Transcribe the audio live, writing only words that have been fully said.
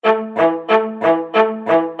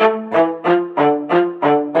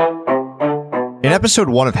In episode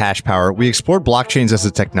 1 of Hash Power, we explored blockchains as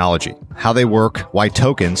a technology, how they work, why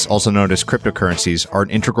tokens, also known as cryptocurrencies, are an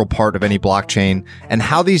integral part of any blockchain, and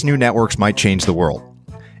how these new networks might change the world.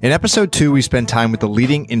 In episode 2, we spend time with the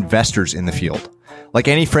leading investors in the field. Like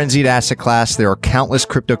any frenzied asset class, there are countless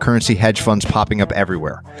cryptocurrency hedge funds popping up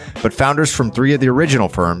everywhere. But founders from 3 of the original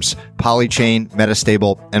firms, Polychain,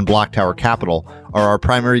 Metastable, and Block Tower Capital, are our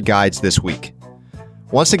primary guides this week.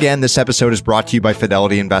 Once again, this episode is brought to you by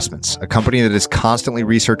Fidelity Investments, a company that is constantly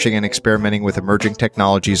researching and experimenting with emerging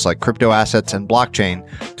technologies like crypto assets and blockchain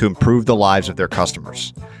to improve the lives of their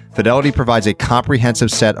customers. Fidelity provides a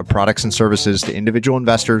comprehensive set of products and services to individual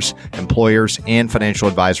investors, employers, and financial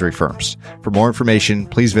advisory firms. For more information,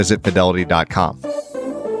 please visit fidelity.com.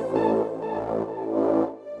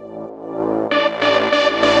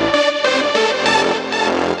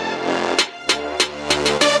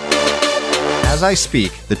 As I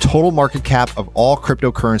speak, the total market cap of all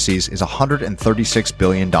cryptocurrencies is $136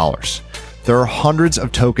 billion. There are hundreds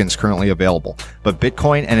of tokens currently available, but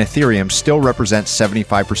Bitcoin and Ethereum still represent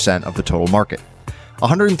 75% of the total market.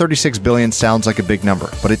 136 billion sounds like a big number,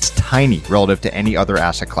 but it's tiny relative to any other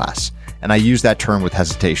asset class, and I use that term with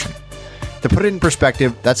hesitation. To put it in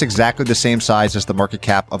perspective, that's exactly the same size as the market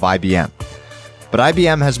cap of IBM. But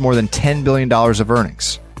IBM has more than $10 billion of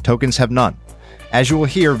earnings. Tokens have none. As you will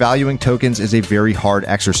hear, valuing tokens is a very hard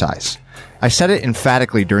exercise. I said it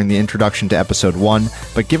emphatically during the introduction to episode 1,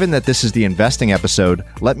 but given that this is the investing episode,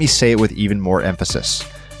 let me say it with even more emphasis.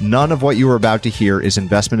 None of what you are about to hear is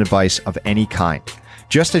investment advice of any kind.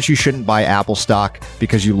 Just as you shouldn't buy Apple stock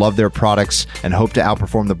because you love their products and hope to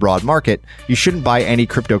outperform the broad market, you shouldn't buy any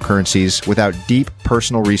cryptocurrencies without deep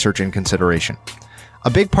personal research and consideration. A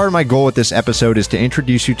big part of my goal with this episode is to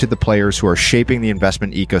introduce you to the players who are shaping the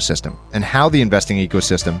investment ecosystem and how the investing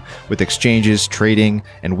ecosystem, with exchanges, trading,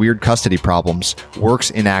 and weird custody problems, works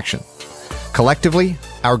in action. Collectively,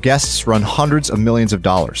 our guests run hundreds of millions of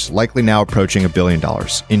dollars, likely now approaching $1 billion,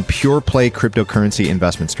 in pure play cryptocurrency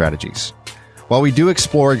investment strategies. While we do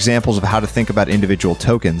explore examples of how to think about individual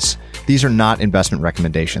tokens, these are not investment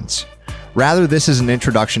recommendations. Rather, this is an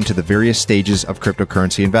introduction to the various stages of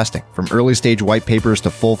cryptocurrency investing, from early-stage white papers to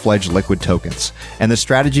full-fledged liquid tokens, and the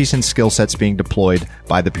strategies and skill sets being deployed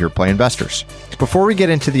by the pure-play investors. Before we get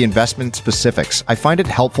into the investment specifics, I find it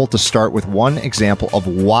helpful to start with one example of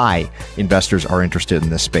why investors are interested in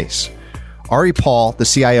this space. Ari Paul, the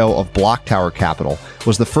CIO of Block Tower Capital,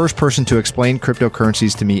 was the first person to explain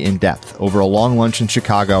cryptocurrencies to me in depth over a long lunch in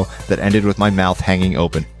Chicago that ended with my mouth hanging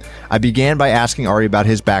open. I began by asking Ari about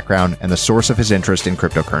his background and the source of his interest in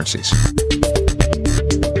cryptocurrencies.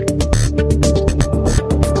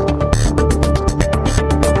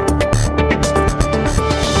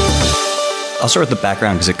 I'll start with the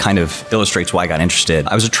background because it kind of illustrates why I got interested.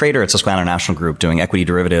 I was a trader at Susquehanna National Group doing equity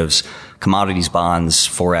derivatives, commodities, bonds,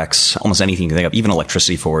 Forex, almost anything you can think of, even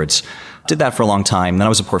electricity forwards. Did that for a long time. Then I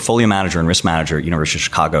was a portfolio manager and risk manager at University of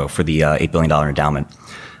Chicago for the $8 billion endowment.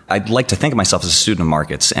 I'd like to think of myself as a student of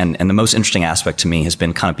markets, and the most interesting aspect to me has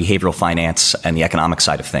been kind of behavioral finance and the economic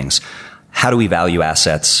side of things. How do we value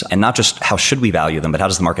assets? And not just how should we value them, but how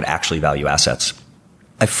does the market actually value assets?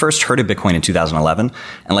 I first heard of Bitcoin in 2011,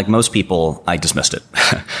 and like most people, I dismissed it.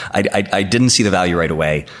 I didn't see the value right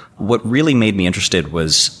away. What really made me interested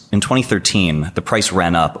was in 2013, the price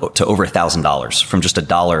ran up to over $1,000 from just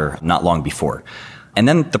 $1 not long before. And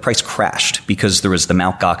then the price crashed because there was the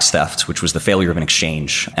Mt. Gox theft, which was the failure of an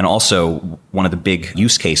exchange. And also one of the big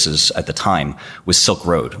use cases at the time was Silk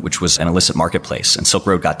Road, which was an illicit marketplace. And Silk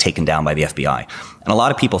Road got taken down by the FBI. And a lot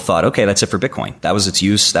of people thought, okay, that's it for Bitcoin. That was its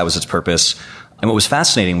use. That was its purpose. And what was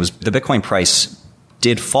fascinating was the Bitcoin price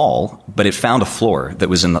did fall, but it found a floor that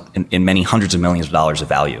was in many hundreds of millions of dollars of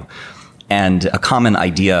value. And a common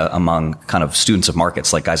idea among kind of students of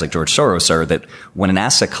markets, like guys like George Soros, are that when an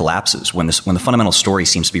asset collapses, when the fundamental story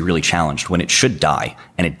seems to be really challenged, when it should die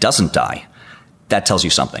and it doesn't die, that tells you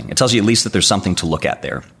something. It tells you at least that there's something to look at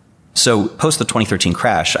there. So post the 2013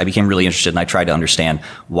 crash, I became really interested and I tried to understand,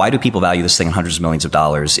 why do people value this thing in hundreds of millions of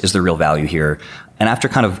dollars? Is there real value here? And after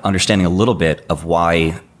kind of understanding a little bit of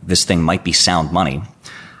why this thing might be sound money,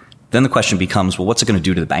 then the question becomes, well, what's it going to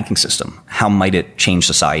do to the banking system? How might it change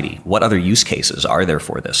society? What other use cases are there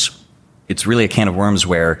for this? It's really a can of worms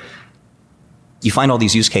where you find all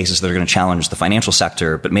these use cases that are going to challenge the financial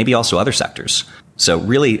sector, but maybe also other sectors. So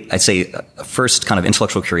really, I'd say first kind of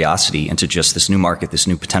intellectual curiosity into just this new market, this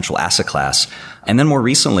new potential asset class. And then more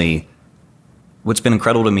recently, what's been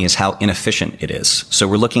incredible to me is how inefficient it is. So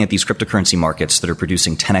we're looking at these cryptocurrency markets that are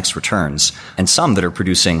producing 10x returns and some that are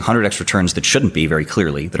producing 100x returns that shouldn't be very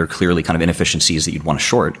clearly, that are clearly kind of inefficiencies that you'd want to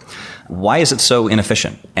short. Why is it so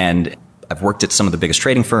inefficient? And I've worked at some of the biggest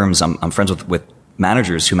trading firms. I'm friends with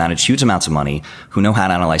managers who manage huge amounts of money, who know how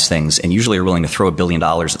to analyze things, and usually are willing to throw $1 billion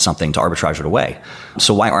at something to arbitrage it away.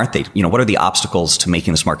 So why aren't they? What are the obstacles to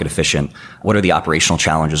making this market efficient? What are the operational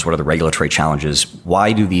challenges? What are the regulatory challenges?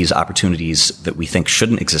 Why do these opportunities that we think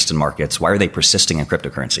shouldn't exist in markets, why are they persisting in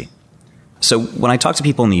cryptocurrency? So when I talk to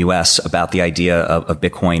people in the US about the idea of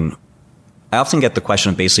Bitcoin, I often get the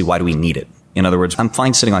question of basically, why do we need it? In other words, I'm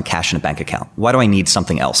fine sitting on cash in a bank account. Why do I need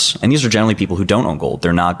something else? And these are generally people who don't own gold.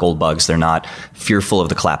 They're not gold bugs. They're not fearful of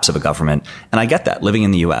the collapse of a government. And I get that living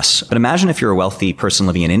in the US. But imagine if you're a wealthy person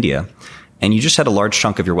living in India and you just had a large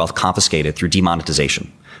chunk of your wealth confiscated through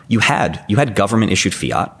demonetization. You had government issued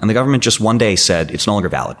fiat and the government just one day said it's no longer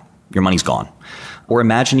valid. Your money's gone. Or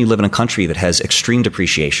imagine you live in a country that has extreme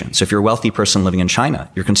depreciation. So if you're a wealthy person living in China,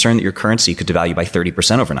 you're concerned that your currency could devalue by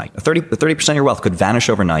 30% overnight. 30% of your wealth could vanish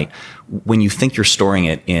overnight when you think you're storing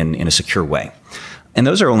it in a secure way. And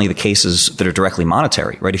those are only the cases that are directly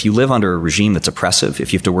monetary, right? If you live under a regime that's oppressive,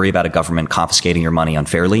 if you have to worry about a government confiscating your money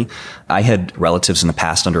unfairly, I had relatives in the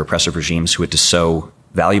past under oppressive regimes who had to sow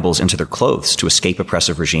valuables into their clothes to escape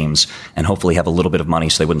oppressive regimes and hopefully have a little bit of money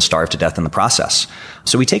so they wouldn't starve to death in the process.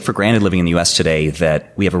 So we take for granted living in the US today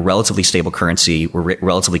that we have a relatively stable currency. We're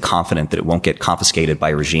relatively confident that it won't get confiscated by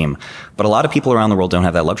a regime. But a lot of people around the world don't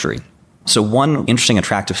have that luxury. So one interesting,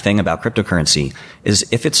 attractive thing about cryptocurrency is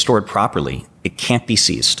if it's stored properly, it can't be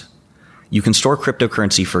seized. You can store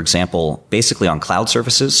cryptocurrency, for example, basically on cloud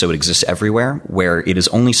services, so it exists everywhere, where it is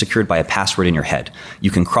only secured by a password in your head.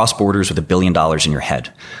 You can cross borders with $1 billion in your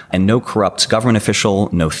head. And no corrupt government official,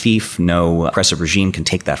 no thief, no oppressive regime can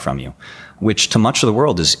take that from you, which to much of the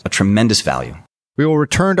world is a tremendous value. We will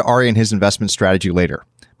return to Ari and his investment strategy later.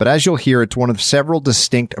 But as you'll hear, it's one of several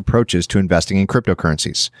distinct approaches to investing in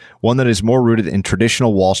cryptocurrencies, one that is more rooted in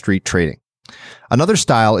traditional Wall Street trading. Another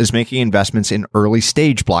style is making investments in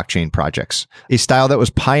early-stage blockchain projects, a style that was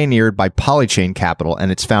pioneered by Polychain Capital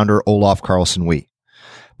and its founder, Olaf Carlson-Wee.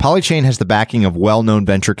 Polychain has the backing of well-known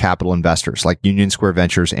venture capital investors like Union Square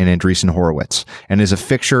Ventures and Andreessen Horowitz, and is a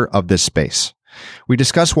fixture of this space. We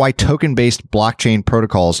discuss why token-based blockchain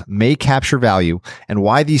protocols may capture value and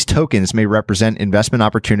why these tokens may represent investment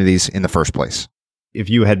opportunities in the first place. If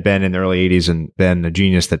you had been in the early 80s and been a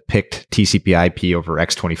genius that picked TCP/IP over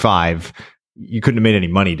X25, you couldn't have made any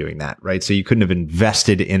money doing that, right? So you couldn't have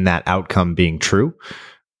invested in that outcome being true.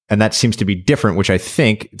 And that seems to be different, which I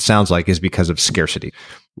think it sounds like is because of scarcity.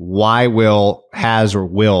 Why will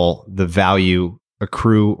the value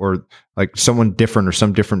accrue or like someone different or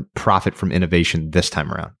some different profit from innovation this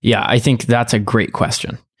time around? Yeah, I think that's a great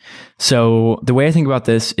question. So the way I think about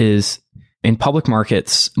this is in public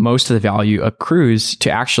markets, most of the value accrues to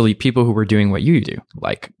actually people who were doing what you do,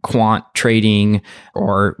 like quant trading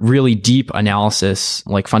or really deep analysis,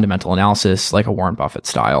 like fundamental analysis, like a Warren Buffett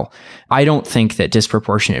style. I don't think that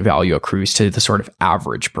disproportionate value accrues to the sort of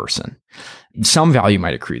average person. Some value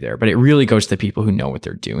might accrue there, but it really goes to the people who know what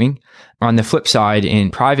they're doing. On the flip side,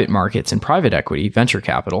 in private markets and private equity, venture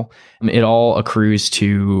capital, it all accrues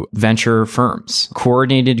to venture firms,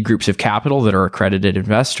 coordinated groups of capital that are accredited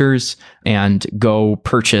investors and go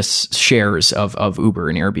purchase shares of Uber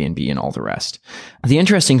and Airbnb and all the rest. The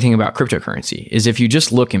interesting thing about cryptocurrency is if you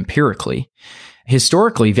just look empirically,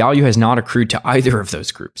 historically, value has not accrued to either of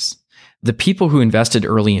those groups. The people who invested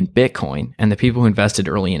early in Bitcoin and the people who invested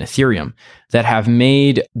early in Ethereum that have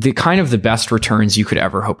made the kind of the best returns you could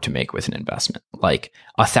ever hope to make with an investment, like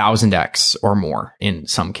 1,000x or more in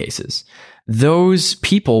some cases. Those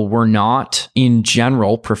people were not in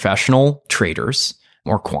general professional traders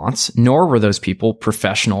or quants, nor were those people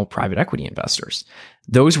professional private equity investors.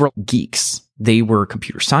 Those were geeks. They were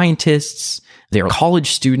computer scientists. They were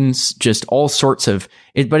college students, just all sorts of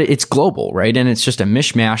it, but it's global, right? And it's just a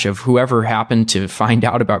mishmash of whoever happened to find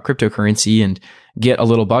out about cryptocurrency and get a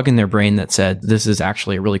little bug in their brain that said, this is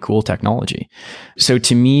actually a really cool technology. So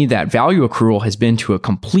to me, that value accrual has been to a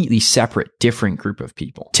completely separate, different group of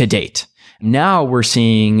people to date. Now we're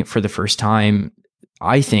seeing for the first time,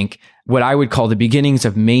 I think, what I would call the beginnings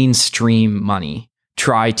of mainstream money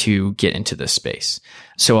try to get into this space.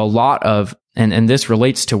 So a lot of, and this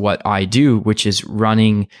relates to what I do, which is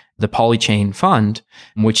running the Polychain Fund,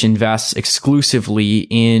 which invests exclusively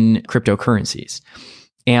in cryptocurrencies.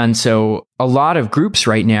 And so a lot of groups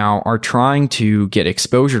right now are trying to get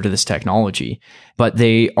exposure to this technology, but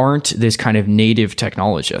they aren't this kind of native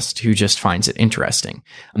technologist who just finds it interesting.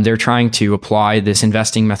 They're trying to apply this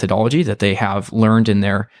investing methodology that they have learned in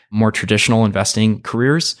their more traditional investing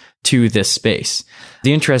careers to this space.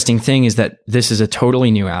 The interesting thing is that this is a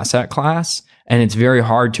totally new asset class And it's very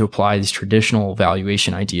hard to apply these traditional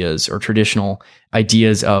valuation ideas or traditional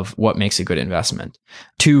ideas of what makes a good investment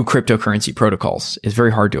to cryptocurrency protocols. It's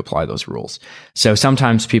very hard to apply those rules. So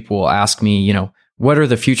sometimes people will ask me, what are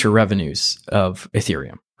the future revenues of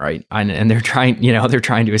Ethereum, right? And they're trying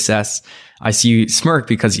to assess. I see you smirk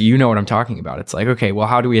because you know what I'm talking about. It's like, okay, well,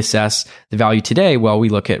 how do we assess the value today? Well, we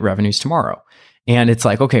look at revenues tomorrow. And it's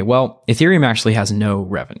like, okay, well, Ethereum actually has no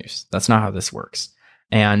revenues. That's not how this works.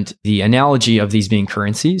 And the analogy of these being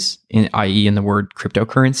currencies, i.e. in the word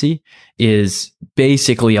cryptocurrency, is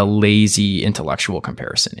basically a lazy intellectual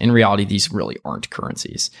comparison. In reality, these really aren't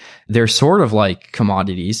currencies. They're sort of like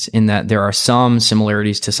commodities in that there are some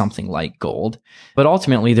similarities to something like gold, but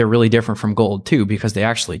ultimately they're really different from gold too, because they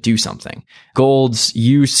actually do something. Gold's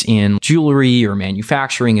use in jewelry or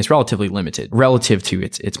manufacturing is relatively limited relative to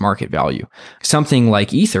its market value. Something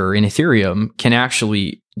like Ether in Ethereum can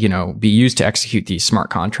actually be used to execute these smart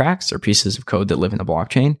contracts or pieces of code that live in the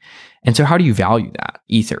blockchain. And so how do you value that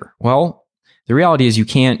Ether? Well, the reality is you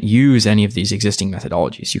can't use any of these existing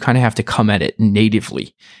methodologies. You kind of have to come at it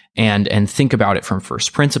natively and think about it from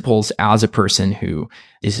first principles as a person who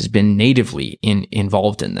has been natively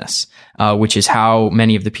involved in this, which is how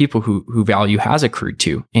many of the people who value has accrued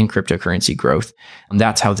to in cryptocurrency growth. And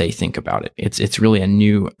that's how they think about it. It's really a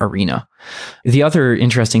new arena. The other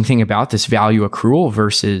interesting thing about this value accrual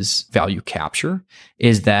versus value capture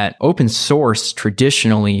is that open source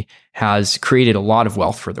traditionally has created a lot of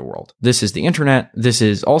wealth for the world. This is the internet. This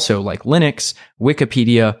is also like Linux,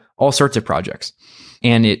 Wikipedia, all sorts of projects.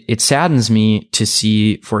 And it saddens me to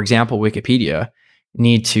see, for example, Wikipedia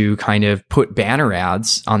need to kind of put banner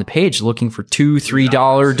ads on the page looking for $2,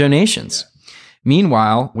 $3 donations.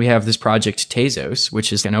 Meanwhile, we have this project Tezos,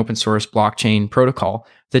 which is an open source blockchain protocol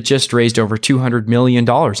that just raised over $200 million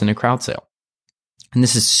in a crowd sale. And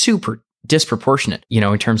this is super disproportionate,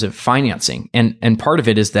 in terms of financing. And part of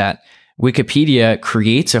it is that Wikipedia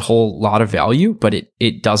creates a whole lot of value, but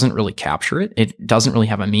it doesn't really capture it. It doesn't really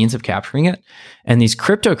have a means of capturing it. And these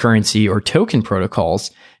cryptocurrency or token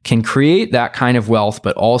protocols can create that kind of wealth,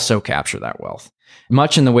 but also capture that wealth,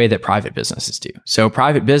 much in the way that private businesses do. So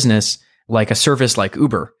private business, like a service like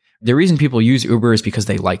Uber, the reason people use Uber is because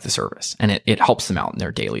they like the service and it helps them out in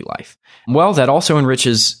their daily life. Well, that also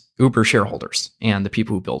enriches Uber shareholders and the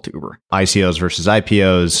people who built Uber. ICOs versus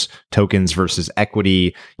IPOs, tokens versus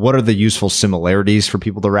equity. What are the useful similarities for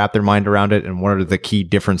people to wrap their mind around it? And what are the key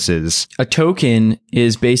differences? A token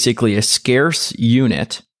is basically a scarce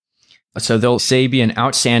unit. So they'll say be an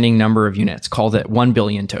outstanding number of units, call that 1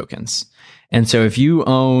 billion tokens. And so if you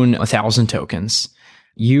own 1,000 tokens,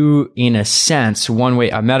 you, in a sense,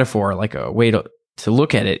 a metaphor, like a way to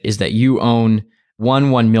look at it is that you own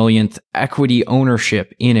 1/1,000,000th equity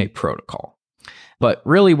ownership in a protocol. But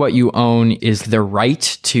really what you own is the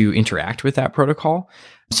right to interact with that protocol.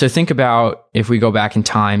 So think about if we go back in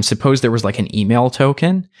time, suppose there was like an email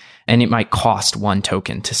token and it might cost 1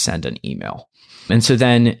 token to send an email. And so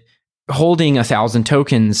then holding 1,000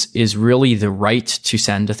 tokens is really the right to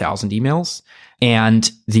send 1,000 emails.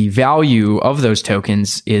 And the value of those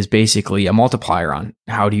tokens is basically a multiplier on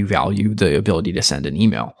how do you value the ability to send an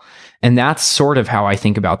email. And that's sort of how I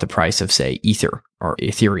think about the price of, say, Ether or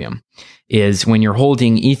Ethereum, is when you're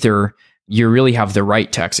holding Ether, you really have the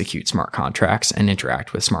right to execute smart contracts and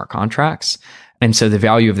interact with smart contracts. And so the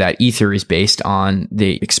value of that Ether is based on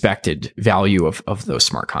the expected value of those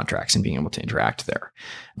smart contracts and being able to interact there.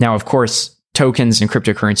 Now, of course, tokens and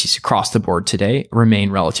cryptocurrencies across the board today remain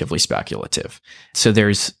relatively speculative. So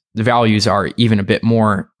the values are even a bit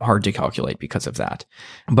more hard to calculate because of that.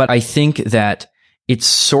 But I think that it's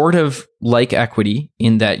sort of like equity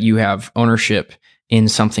in that you have ownership in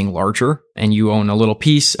something larger and you own a little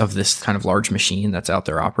piece of this kind of large machine that's out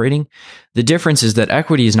there operating. The difference is that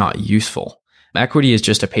equity is not useful. Equity is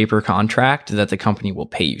just a paper contract that the company will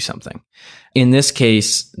pay you something. In this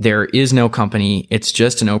case, there is no company. It's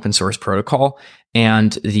just an open source protocol.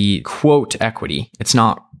 And the quote equity, it's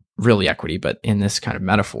not really equity, but in this kind of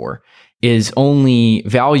metaphor, is only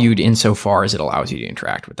valued insofar as it allows you to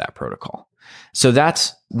interact with that protocol. So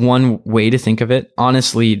that's one way to think of it.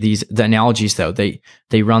 Honestly, the analogies though,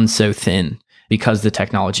 they run so thin because the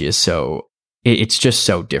technology is it's just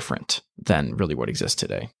so different than really what exists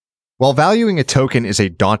today. While valuing a token is a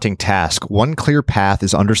daunting task, one clear path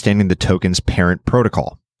is understanding the token's parent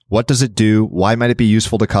protocol. What does it do? Why might it be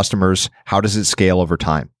useful to customers? How does it scale over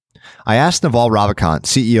time? I asked Naval Ravikant,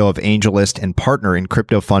 CEO of AngelList and partner in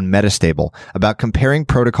crypto fund Metastable, about comparing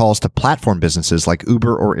protocols to platform businesses like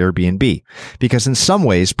Uber or Airbnb, because in some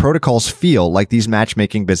ways, protocols feel like these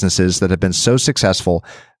matchmaking businesses that have been so successful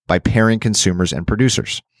by pairing consumers and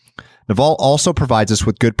producers. Naval also provides us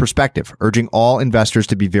with good perspective, urging all investors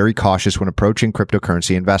to be very cautious when approaching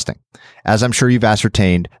cryptocurrency investing. As I'm sure you've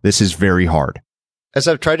ascertained, this is very hard. As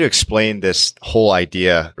I've tried to explain this whole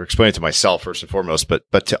idea, or explain it to myself first and foremost,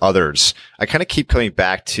 but to others, I kind of keep coming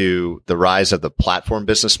back to the rise of the platform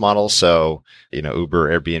business model. So,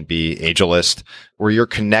 Uber, Airbnb, AngelList, where you're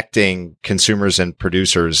connecting consumers and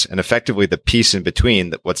producers, and effectively the piece in between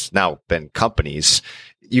that what's now been companies.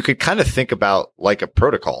 You could kind of think about like a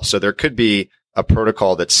protocol. So there could be a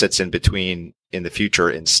protocol that sits in between in the future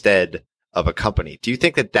instead of a company. Do you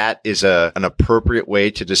think that that is an appropriate way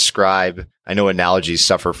to describe? I know analogies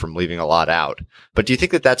suffer from leaving a lot out, but do you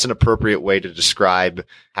think that that's an appropriate way to describe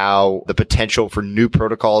how the potential for new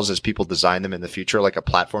protocols as people design them in the future, like a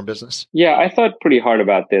platform business? Yeah, I thought pretty hard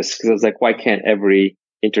about this because I was like, why can't every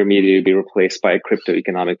intermediary be replaced by a crypto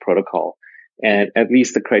economic protocol? And at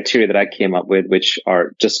least the criteria that I came up with, which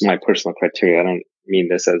are just my personal criteria, I don't mean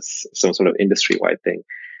this as some sort of industry-wide thing.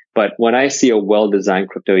 But when I see a well-designed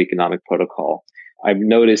crypto economic protocol, I've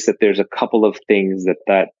noticed that there's a couple of things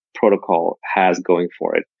that protocol has going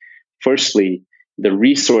for it. Firstly, the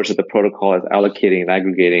resource that the protocol is allocating and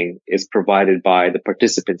aggregating is provided by the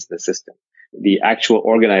participants in the system. The actual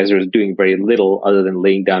organizer is doing very little other than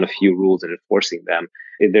laying down a few rules and enforcing them.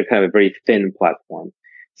 They're kind of a very thin platform.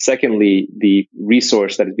 Secondly, the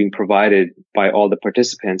resource that is being provided by all the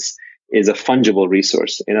participants is a fungible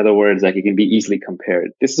resource. In other words, like it can be easily compared.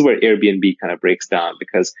 This is where Airbnb kind of breaks down,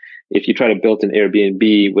 because if you try to build an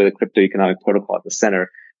Airbnb with a crypto economic protocol at the center,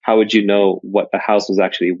 how would you know what the house was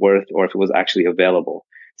actually worth or if it was actually available?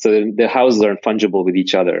 So the houses aren't fungible with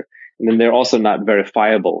each other. And then they're also not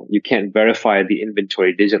verifiable. You can't verify the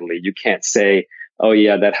inventory digitally. You can't say, oh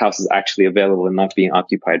yeah, that house is actually available and not being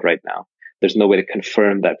occupied right now. There's no way to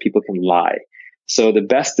confirm that. People can lie. So the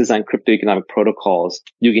best designed crypto economic protocols,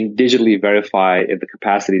 you can digitally verify if the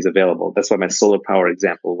capacity is available. That's why my solar power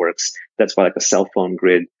example works. That's why like a cell phone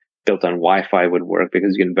grid built on Wi-Fi would work,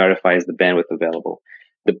 because you can verify is the bandwidth available.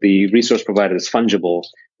 The resource provided is fungible.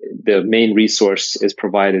 The main resource is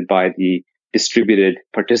provided by the distributed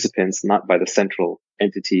participants, not by the central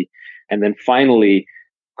entity. And then finally,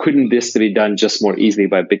 couldn't this be done just more easily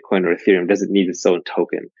by Bitcoin or Ethereum? Does it need its own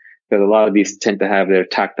token? Because a lot of these tend to have their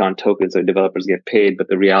tacked on tokens so developers get paid, but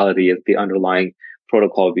the reality is the underlying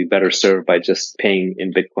protocol would be better served by just paying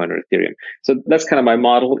in Bitcoin or Ethereum. So that's kind of my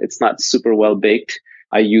model. It's not super well baked.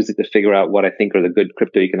 I use it to figure out what I think are the good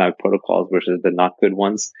crypto economic protocols versus the not good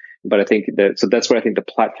ones. But I think so that's where I think the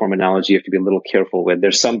platform analogy you have to be a little careful with.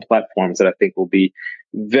 There's some platforms that I think will be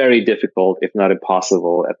very difficult, if not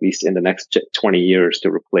impossible, at least in the next 20 years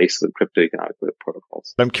to replace with crypto economic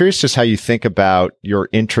protocols. I'm curious just how you think about your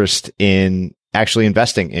interest in actually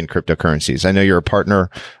investing in cryptocurrencies. I know you're a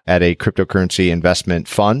partner at a cryptocurrency investment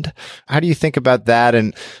fund. How do you think about that?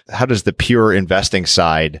 And how does the pure investing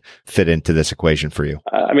side fit into this equation for you?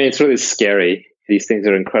 I mean, it's really scary. These things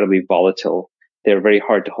are incredibly volatile. They're very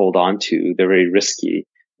hard to hold on to. They're very risky.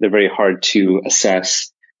 They're very hard to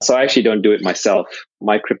assess. So I actually don't do it myself.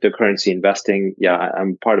 My cryptocurrency investing,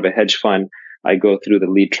 I'm part of a hedge fund. I go through the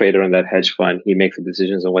lead trader in that hedge fund. He makes the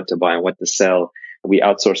decisions on what to buy and what to sell. We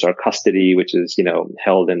outsource our custody, which is,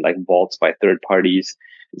 held in like vaults by third parties.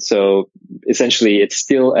 So essentially, it's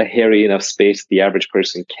still a hairy enough space the average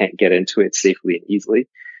person can't get into it safely and easily,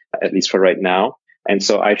 at least for right now. And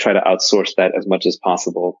so I try to outsource that as much as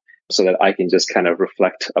possible so that I can just kind of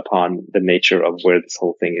reflect upon the nature of where this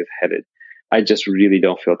whole thing is headed. I just really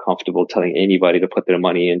don't feel comfortable telling anybody to put their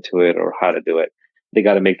money into it or how to do it. They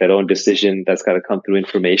got to make that own decision. That's got to come through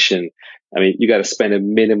information. I mean, you got to spend a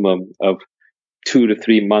minimum of 2 to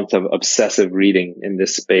 3 months of obsessive reading in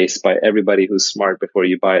this space by everybody who's smart before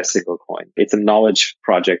you buy a single coin. It's a knowledge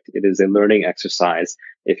project. It is a learning exercise.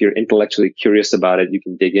 If you're intellectually curious about it, you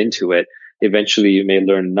can dig into it. Eventually, you may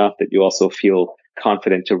learn enough that you also feel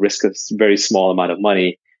confident to risk a very small amount of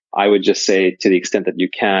money. I would just say, to the extent that you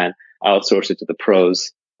can, outsource it to the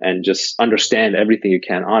pros and just understand everything you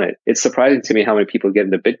can on it. It's surprising to me how many people get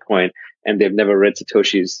into Bitcoin and they've never read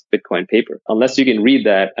Satoshi's Bitcoin paper. Unless you can read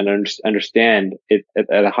that and understand it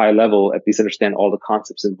at a high level, at least understand all the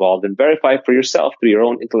concepts involved and verify for yourself through your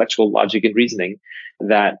own intellectual logic and reasoning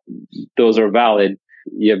that those are valid,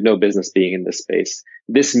 you have no business being in this space.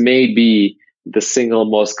 This may be the single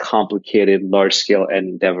most complicated large-scale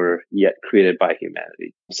endeavor yet created by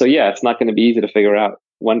humanity. So it's not going to be easy to figure out.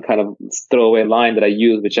 One kind of throwaway line that I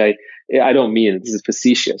use, which I don't mean, this is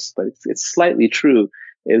facetious, but it's slightly true,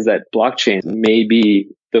 is that blockchain may be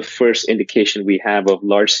the first indication we have of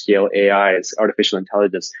large-scale AIs, artificial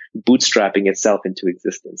intelligence, bootstrapping itself into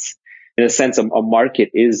existence. In a sense, a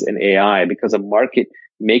market is an AI because a market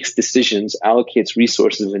makes decisions, allocates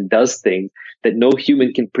resources, and does things that no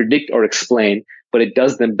human can predict or explain, but it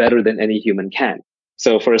does them better than any human can.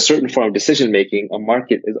 So for a certain form of decision making, a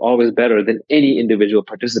market is always better than any individual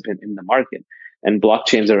participant in the market. And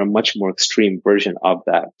blockchains are a much more extreme version of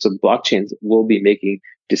that. So blockchains will be making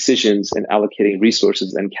decisions and allocating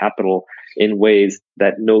resources and capital in ways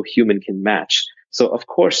that no human can match. So of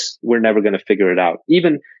course, we're never going to figure it out.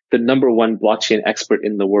 Even the number one blockchain expert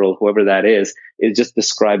in the world, whoever that is just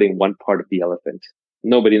describing one part of the elephant.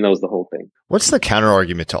 Nobody knows the whole thing. What's the counter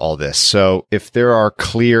argument to all this? So if there are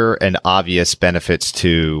clear and obvious benefits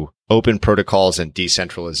to open protocols and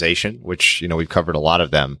decentralization, which, we've covered a lot of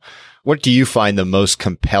them, what do you find the most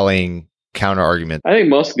compelling counter argument? I think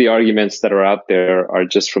most of the arguments that are out there are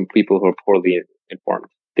just from people who are poorly informed.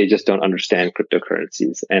 They just don't understand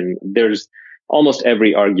cryptocurrencies. And there's almost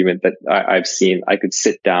every argument that I've seen, I could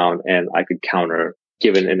sit down and I could counter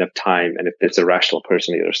given enough time. And if there's a rational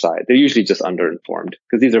person on the other side, they're usually just underinformed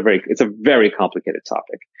because it's a very complicated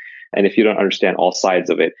topic. And if you don't understand all sides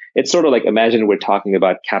of it, it's sort of like, imagine we're talking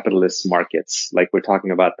about capitalist markets, like we're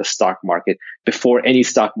talking about the stock market before any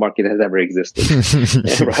stock market has ever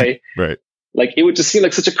existed, right? Right. Like it would just seem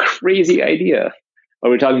like such a crazy idea. Or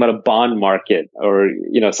we're talking about a bond market or,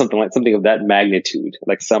 something of that magnitude,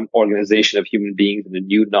 like some organization of human beings in a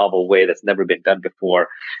new novel way that's never been done before.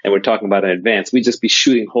 And we're talking about an advance. We'd just be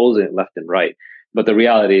shooting holes in it left and right. But the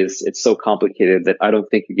reality is it's so complicated that I don't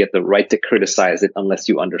think you get the right to criticize it unless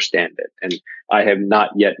you understand it. And I have not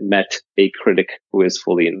yet met a critic who is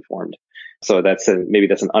fully informed. So maybe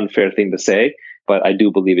that's an unfair thing to say, but I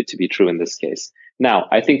do believe it to be true in this case. Now,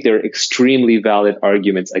 I think there are extremely valid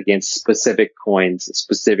arguments against specific coins,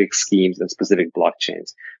 specific schemes, and specific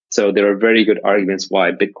blockchains. So there are very good arguments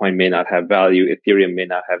why Bitcoin may not have value, Ethereum may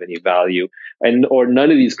not have any value, or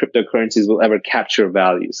none of these cryptocurrencies will ever capture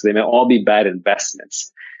value. So they may all be bad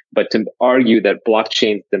investments. But to argue that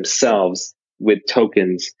blockchains themselves with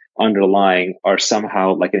tokens underlying are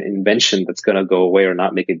somehow like an invention that's going to go away or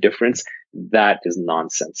not make a difference, that is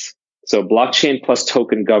nonsense. So blockchain plus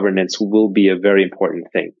token governance will be a very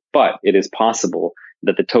important thing, but it is possible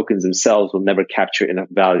that the tokens themselves will never capture enough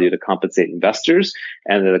value to compensate investors,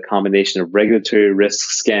 and that a combination of regulatory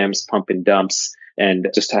risks, scams, pump and dumps, and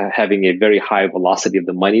just having a very high velocity of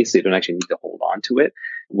the money so you don't actually need to hold on to it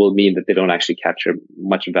will mean that they don't actually capture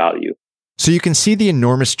much value. So you can see the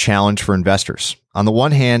enormous challenge for investors. On the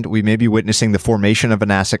one hand, we may be witnessing the formation of an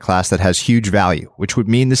asset class that has huge value, which would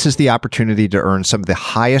mean this is the opportunity to earn some of the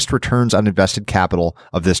highest returns on invested capital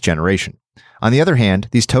of this generation. On the other hand,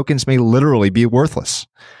 these tokens may literally be worthless.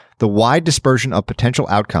 The wide dispersion of potential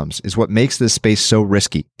outcomes is what makes this space so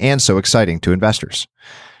risky and so exciting to investors.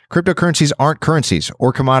 Cryptocurrencies aren't currencies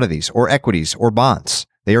or commodities or equities or bonds.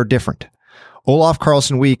 They are different. Olaf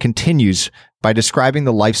Carlson-Wee continues by describing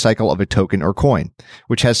the life cycle of a token or coin,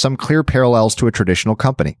 which has some clear parallels to a traditional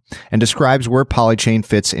company, and describes where Polychain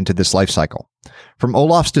fits into this life cycle. From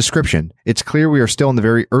Olaf's description, it's clear we are still in the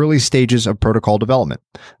very early stages of protocol development.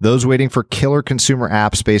 Those waiting for killer consumer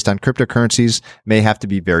apps based on cryptocurrencies may have to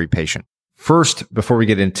be very patient. First, before we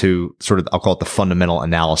get into sort of, I'll call it the fundamental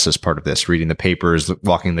analysis part of this, reading the papers,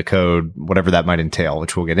 walking the code, whatever that might entail,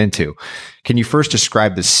 which we'll get into, can you first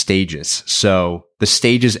describe the stages? So the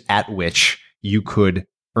stages at which you could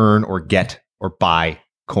earn or get or buy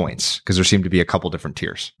coins, because there seem to be a couple different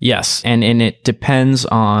tiers. Yes. And it depends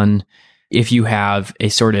on if you have a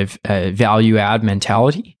sort of value add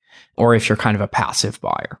mentality or if you're kind of a passive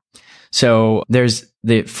buyer. So there's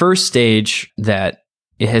the first stage that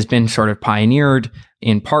it has been sort of pioneered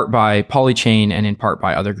in part by Polychain and in part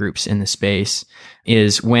by other groups in the space,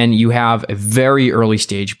 is when you have a very early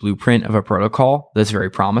stage blueprint of a protocol that's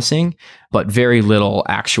very promising, but very little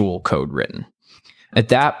actual code written. At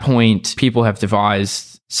that point, people have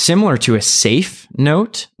devised, similar to a SAFE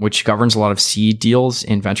note, which governs a lot of seed deals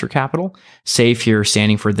in venture capital. SAFE here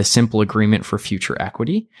standing for the Simple Agreement for Future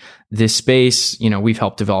Equity. This space, we've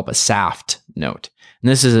helped develop a SAFT note. And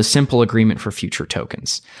this is a simple agreement for future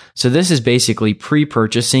tokens. So this is basically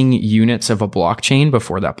pre-purchasing units of a blockchain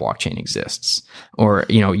before that blockchain exists, or,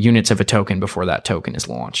 units of a token before that token is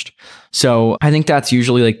launched. So I think that's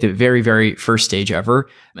usually like the very, very first stage ever.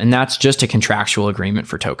 And that's just a contractual agreement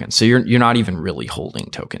for tokens. So you're not even really holding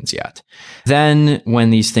tokens yet. Then when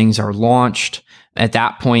these things are launched, at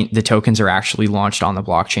that point, the tokens are actually launched on the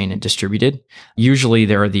blockchain and distributed. Usually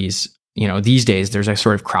there are these days there's a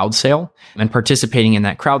sort of crowd sale, and participating in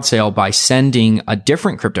that crowd sale by sending a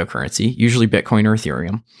different cryptocurrency, usually Bitcoin or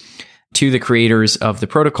Ethereum, to the creators of the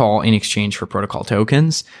protocol in exchange for protocol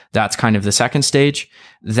tokens. That's kind of the second stage.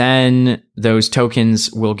 Then those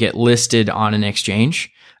tokens will get listed on an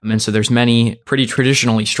exchange. And so there's many pretty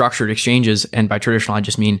traditionally structured exchanges. And by traditional, I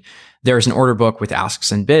just mean there's an order book with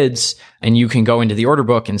asks and bids, and you can go into the order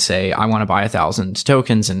book and say, I want to buy 1,000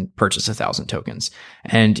 tokens and purchase 1,000 tokens.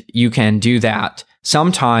 And you can do that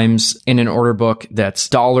sometimes in an order book that's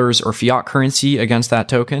dollars or fiat currency against that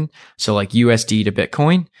token. So like USD to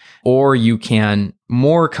Bitcoin, or you can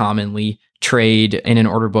more commonly trade in an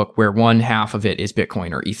order book where one half of it is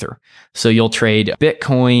Bitcoin or Ether. So you'll trade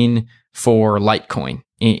Bitcoin for Litecoin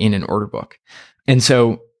in an order book. And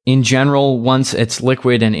so in general, once it's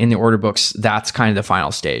liquid and in the order books, that's kind of the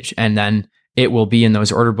final stage. And then it will be in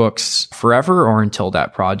those order books forever or until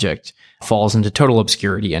that project falls into total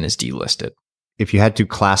obscurity and is delisted. If you had to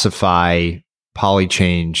classify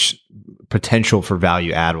Polychain's potential for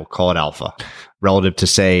value add, we'll call it alpha, relative to,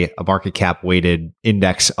 say, a market cap weighted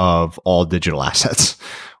index of all digital assets,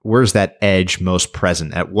 where's that edge most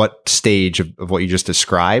present? At what stage of what you just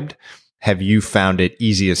described have you found it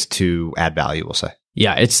easiest to add value, we'll say?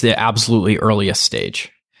 Yeah, it's the absolutely earliest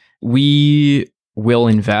stage. We will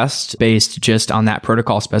invest based just on that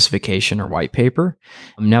protocol specification or white paper.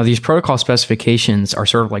 Now, these protocol specifications are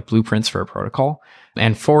sort of like blueprints for a protocol.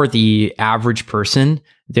 And for the average person,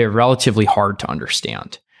 they're relatively hard to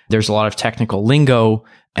understand. There's a lot of technical lingo,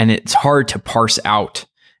 and it's hard to parse out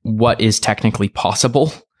what is technically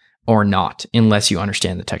possible or not unless you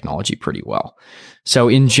understand the technology pretty well. So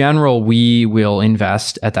in general, we will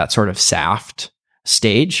invest at that sort of SAFT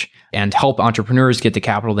stage and help entrepreneurs get the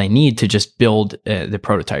capital they need to just build the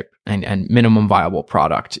prototype and minimum viable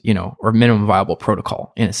product, or minimum viable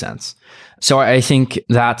protocol in a sense. So I think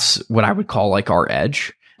that's what I would call like our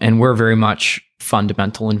edge. And we're very much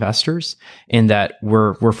fundamental investors in that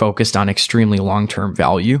we're focused on extremely long-term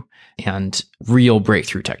value and real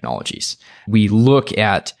breakthrough technologies. We look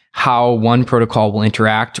at how one protocol will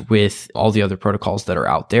interact with all the other protocols that are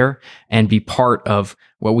out there and be part of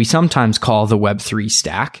what we sometimes call the Web3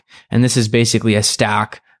 stack. And this is basically a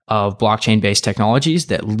stack of blockchain-based technologies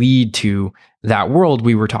that lead to that world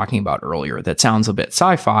we were talking about earlier that sounds a bit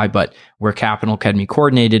sci-fi, but where capital can be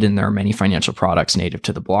coordinated and there are many financial products native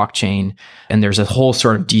to the blockchain. And there's a whole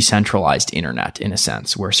sort of decentralized internet in a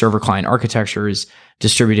sense where server-client architecture is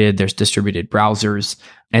distributed, there's distributed browsers,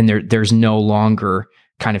 and there's no longer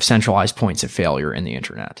kind of centralized points of failure in the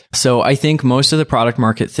internet. So I think most of the product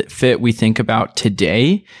market fit we think about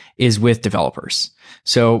today is with developers.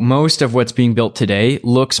 So most of what's being built today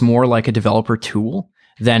looks more like a developer tool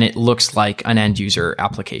than it looks like an end user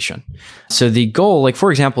application. So the goal, like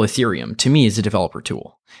for example, Ethereum to me is a developer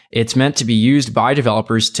tool. It's meant to be used by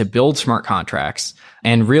developers to build smart contracts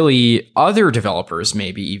and really other developers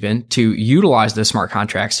maybe even to utilize the smart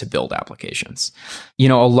contracts to build applications. A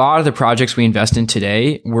lot of the projects we invest in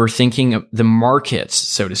today, we're thinking of the markets,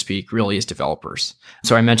 so to speak, really as developers.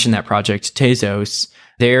 So I mentioned that project Tezos.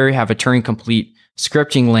 They have a Turing complete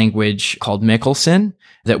scripting language called Michelson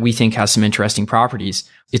that we think has some interesting properties.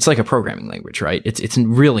 It's like a programming language, right? It's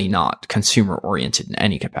really not consumer oriented in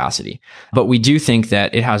any capacity, but we do think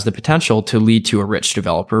that it has the potential to lead to a rich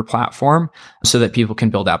developer platform so that people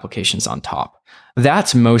can build applications on top.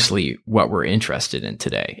 That's mostly what we're interested in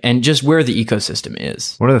today and just where the ecosystem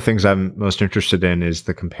is. One of the things I'm most interested in is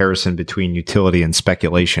the comparison between utility and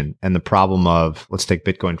speculation and the problem of, let's take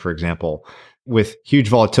Bitcoin, for example, with huge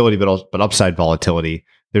volatility, but upside volatility.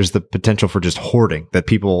 There's the potential for just hoarding that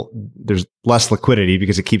there's less liquidity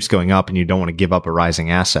because it keeps going up and you don't want to give up a rising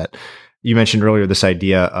asset. You mentioned earlier this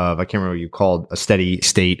idea of, I can't remember what you called, a steady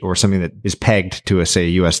state or something that is pegged to say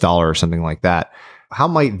a US dollar or something like that. How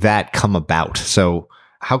might that come about? So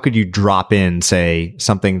how could you drop in, say,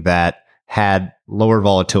 something that had lower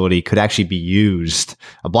volatility, could actually be used,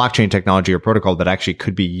 a blockchain technology or protocol that actually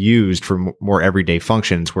could be used for more everyday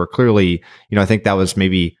functions where clearly, I think that was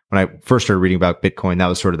maybe when I first started reading about Bitcoin, that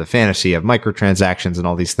was sort of the fantasy of microtransactions and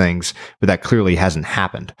all these things, but that clearly hasn't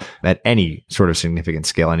happened at any sort of significant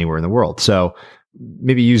scale anywhere in the world. So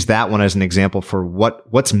maybe use that one as an example for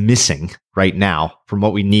what's missing right now from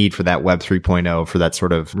what we need for that Web 3.0, for that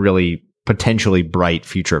sort of really potentially bright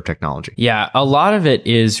future of technology. Yeah, a lot of it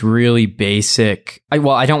is really basic. I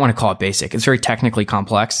don't want to call it basic. It's very technically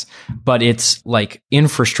complex, but it's like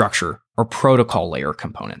infrastructure or protocol layer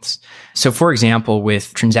components. So for example,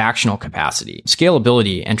 with transactional capacity,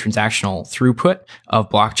 scalability and transactional throughput of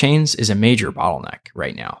blockchains is a major bottleneck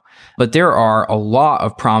right now. But there are a lot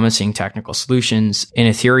of promising technical solutions. In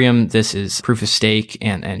Ethereum, this is proof of stake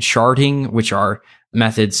and sharding, which are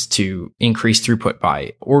methods to increase throughput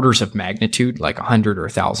by orders of magnitude, like 100 or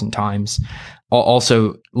 1,000 times.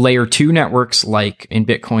 Also, layer 2 networks, like in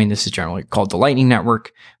Bitcoin, this is generally called the Lightning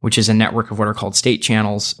Network, which is a network of what are called state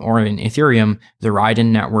channels, or in Ethereum, the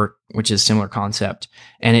Raiden Network, which is a similar concept.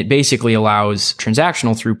 And it basically allows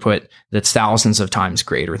transactional throughput that's thousands of times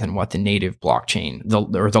greater than what the native blockchain,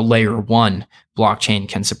 or the layer 1 blockchain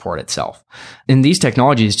can support itself. And these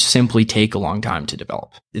technologies simply take a long time to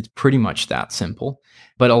develop. It's pretty much that simple.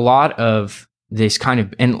 But a lot of this kind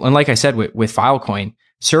of, and like I said, with Filecoin,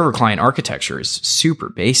 server client architecture is super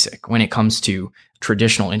basic when it comes to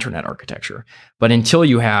traditional internet architecture. But until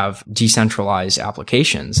you have decentralized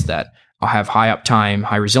applications that have high uptime,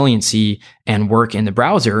 high resiliency, and work in the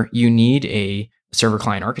browser, you need a server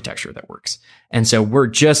client architecture that works. And so we're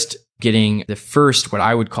just getting the first, what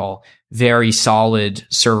I would call very solid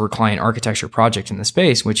server client architecture project in the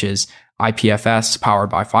space, which is IPFS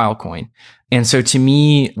powered by Filecoin. And so to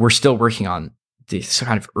me, we're still working on these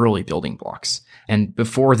kind of early building blocks. And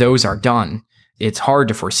before those are done, it's hard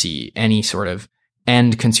to foresee any sort of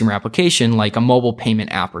end consumer application like a mobile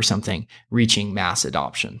payment app or something reaching mass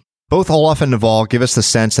adoption. Both Olaf and Naval give us the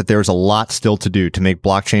sense that there's a lot still to do to make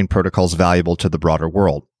blockchain protocols valuable to the broader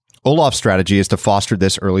world. Olaf's strategy is to foster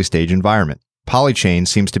this early stage environment. Polychain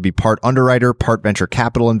seems to be part underwriter, part venture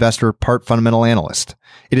capital investor, part fundamental analyst.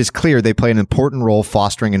 It is clear they play an important role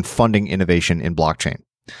fostering and funding innovation in blockchain.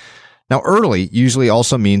 Now, early usually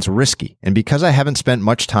also means risky, and because I haven't spent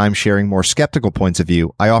much time sharing more skeptical points of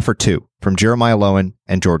view, I offer two, from Jeremiah Lowen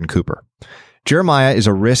and Jordan Cooper. Jeremiah is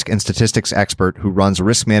a risk and statistics expert who runs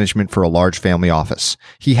risk management for a large family office.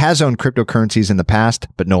 He has owned cryptocurrencies in the past,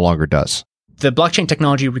 but no longer does. The blockchain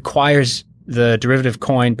technology requires the derivative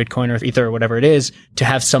coin, Bitcoin or Ether or whatever it is, to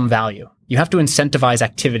have some value. You have to incentivize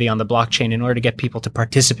activity on the blockchain in order to get people to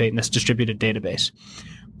participate in this distributed database.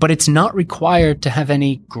 But it's not required to have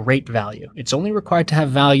any great value. It's only required to have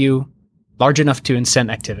value large enough to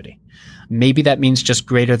incent activity. Maybe that means just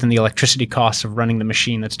greater than the electricity costs of running the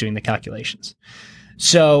machine that's doing the calculations.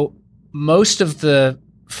 So most of the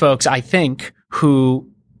folks, I think, who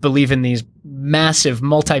believe in these massive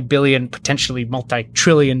multi-billion, potentially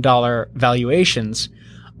multi-trillion dollar valuations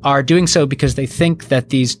are doing so because they think that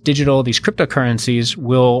these cryptocurrencies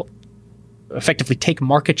will effectively take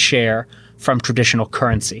market share from traditional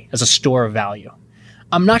currency as a store of value.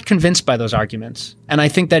 I'm not convinced by those arguments. And I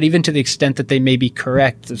think that even to the extent that they may be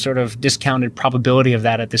correct, the sort of discounted probability of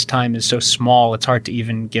that at this time is so small, it's hard to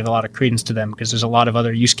even give a lot of credence to them because there's a lot of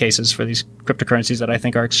other use cases for these cryptocurrencies that I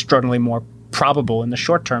think are extraordinarily more probable in the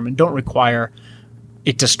short term and don't require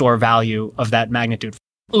it to store value of that magnitude.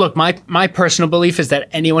 Look, my personal belief is that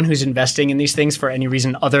anyone who's investing in these things for any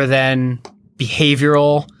reason other than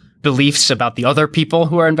behavioral beliefs about the other people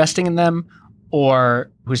who are investing in them,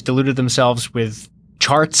 or who's deluded themselves with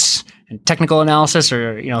charts and technical analysis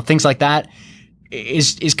or, things like that,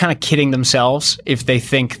 is kind of kidding themselves if they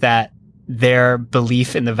think that their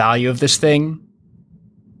belief in the value of this thing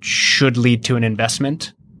should lead to an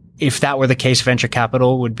investment. If that were the case, venture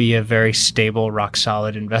capital would be a very stable, rock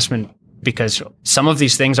solid investment because some of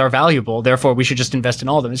these things are valuable. Therefore, we should just invest in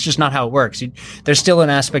all of them. It's just not how it works. There's still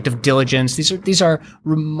an aspect of diligence. These are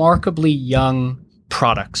remarkably young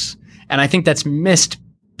products. And I think that's missed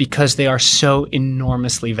because they are so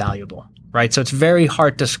enormously valuable, right? So it's very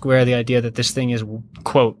hard to square the idea that this thing is,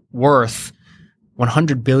 quote, worth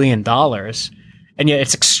 $100 billion. And yet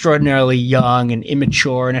it's extraordinarily young and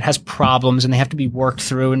immature and it has problems and they have to be worked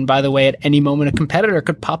through. And by the way, at any moment, a competitor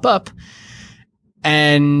could pop up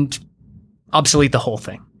and obsolete the whole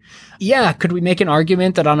thing. Yeah, could we make an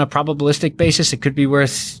argument that on a probabilistic basis, it could be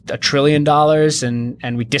worth $1 trillion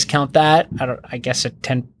and we discount that, I guess at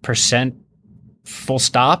 10% full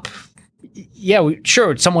stop? Yeah,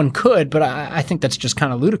 sure, someone could, but I think that's just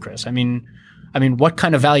kind of ludicrous. I mean, what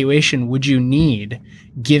kind of valuation would you need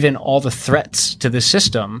given all the threats to this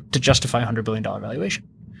system to justify a $100 billion valuation?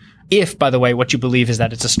 If, by the way, what you believe is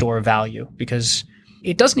that it's a store of value, because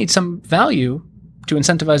it does need some value to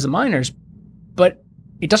incentivize the miners, but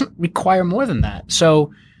it doesn't require more than that.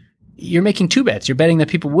 So you're making two bets. You're betting that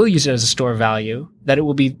people will use it as a store of value, that it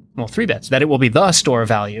will be, three bets, that it will be the store of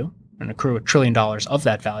value and accrue $1 trillion of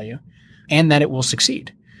that value, and that it will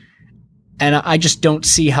succeed. And I just don't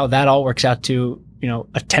see how that all works out to,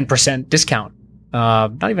 a 10% discount,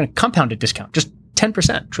 not even a compounded discount, just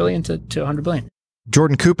 10%, trillion to 100 billion.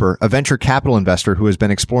 Jordan Cooper, a venture capital investor who has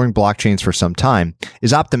been exploring blockchains for some time,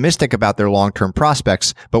 is optimistic about their long-term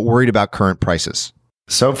prospects, but worried about current prices.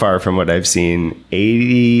 So far, from what I've seen,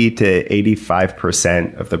 80 to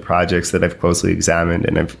 85% of the projects that I've closely examined,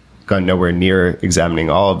 and I've gone nowhere near examining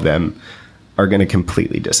all of them, are going to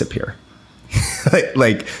completely disappear.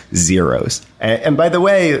 like zeros. And by the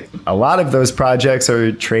way, a lot of those projects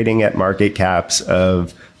are trading at market caps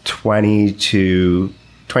of 20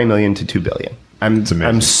 million to 2 billion.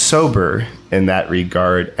 I'm sober in that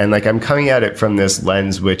regard. And like, I'm coming at it from this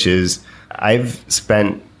lens, which is I've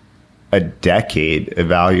spent a decade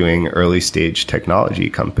evaluating early stage technology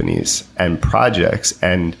companies and projects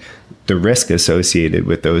and the risk associated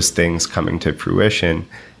with those things coming to fruition.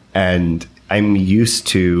 And I'm used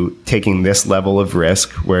to taking this level of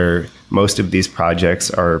risk where most of these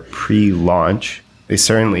projects are pre-launch. They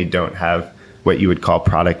certainly don't have what you would call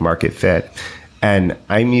product market fit. And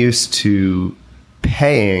I'm used to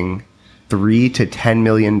paying $3 to $10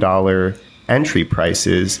 million entry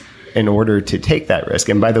prices in order to take that risk.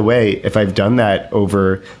 And by the way, if I've done that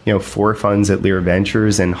over 4 funds at Lear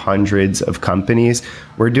Ventures and hundreds of companies,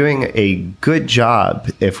 we're doing a good job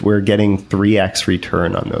if we're getting 3x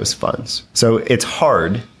return on those funds. So it's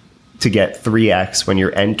hard to get 3x when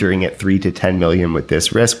you're entering at 3 to 10 million with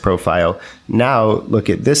this risk profile. Now look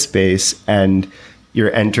at this space and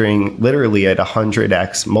you're entering literally at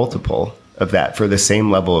 100x multiple of that for the same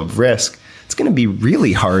level of risk. It's going to be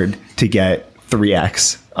really hard to get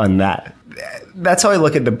 3x on that. That's how I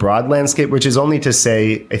look at the broad landscape, which is only to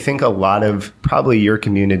say, I think a lot of probably your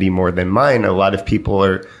community more than mine, a lot of people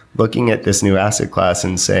are looking at this new asset class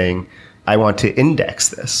and saying, I want to index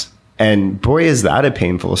this. And boy, is that a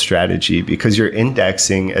painful strategy because you're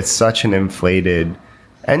indexing at such an inflated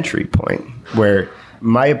entry point where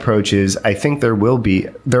my approach is I think there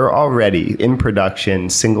are already in production,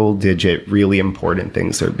 single digit, really important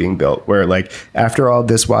things that are being built where like after all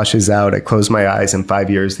this washes out, I close my eyes in 5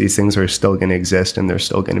 years, these things are still going to exist and they're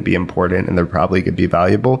still going to be important and they're probably going to be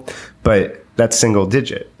valuable, but that's single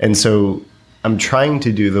digit. And so I'm trying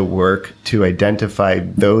to do the work to identify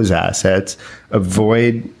those assets,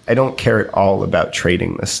 I don't care at all about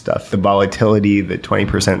trading this stuff. The volatility, the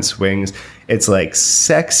 20% swings, it's like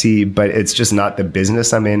sexy, but it's just not the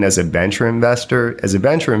business I'm in as a venture investor. As a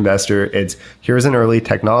venture investor, it's here's an early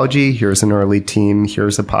technology, here's an early team,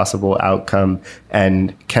 here's a possible outcome,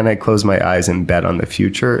 and can I close my eyes and bet on the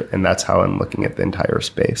future? And that's how I'm looking at the entire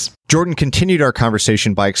space. Jordan continued our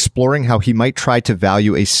conversation by exploring how he might try to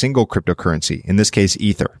value a single cryptocurrency, in this case,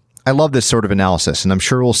 Ether. I love this sort of analysis, and I'm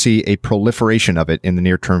sure we'll see a proliferation of it in the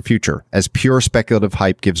near-term future, as pure speculative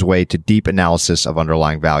hype gives way to deep analysis of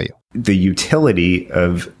underlying value. The utility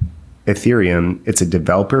of Ethereum, it's a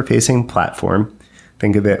developer-facing platform.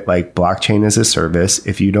 Think of it like blockchain as a service.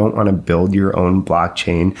 If you don't want to build your own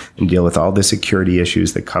blockchain and deal with all the security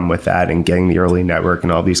issues that come with that and getting the early network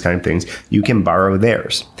and all these kind of things, you can borrow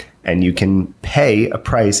theirs, and you can pay a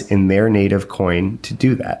price in their native coin to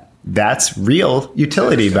do that. That's real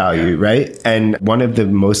utility value, right? And one of the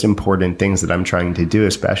most important things that I'm trying to do,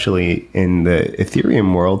 especially in the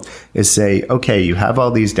Ethereum world, is say, okay, you have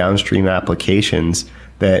all these downstream applications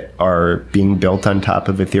that are being built on top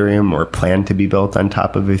of Ethereum or plan to be built on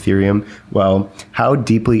top of Ethereum. Well, how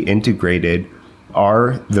deeply integrated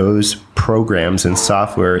are those programs and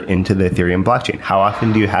software into the Ethereum blockchain? How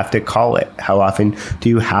often do you have to call it? How often do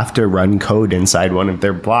you have to run code inside one of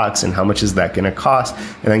their blocks? And how much is that going to cost?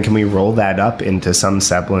 And then can we roll that up into some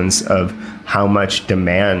semblance of how much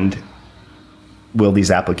demand will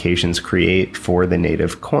these applications create for the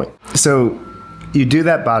native coin? So you do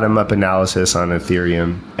that bottom-up analysis on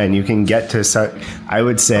Ethereum, and you can get to, I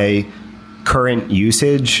would say, current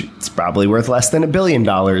usage, it's probably worth less than $1 billion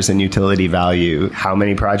in utility value. How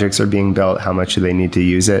many projects are being built? How much do they need to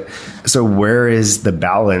use it? So where is the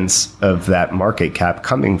balance of that market cap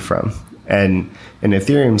coming from? And in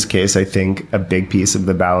Ethereum's case, I think a big piece of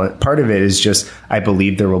the balance, part of it is just, I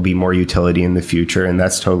believe there will be more utility in the future, and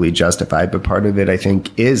that's totally justified. But part of it, I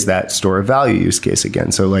think, is that store of value use case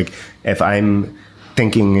again. So like if I'm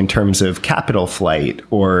thinking in terms of capital flight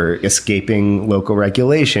or escaping local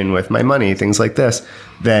regulation with my money, things like this,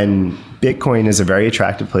 then Bitcoin is a very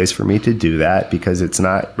attractive place for me to do that because it's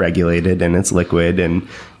not regulated and it's liquid. And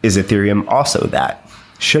is Ethereum also that?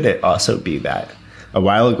 Should it also be that? A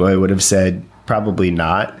while ago, I would have said probably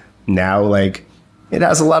not. Now, like, it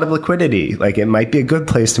has a lot of liquidity. Like, it might be a good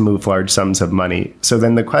place to move large sums of money. So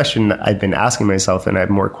then the question I've been asking myself, and I have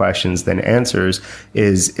more questions than answers,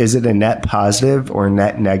 is it a net positive or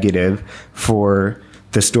net negative for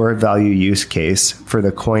the store of value use case for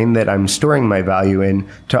the coin that I'm storing my value in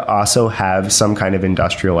to also have some kind of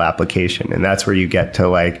industrial application? And that's where you get to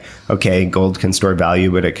like, okay, gold can store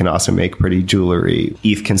value, but it can also make pretty jewelry.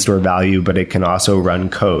 ETH can store value, but it can also run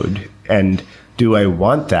code. And do I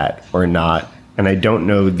want that or not? And I don't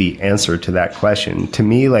know the answer to that question. To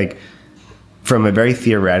me, like, from a very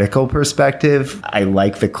theoretical perspective, I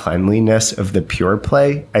like the cleanliness of the pure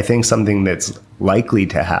play. I think something that's likely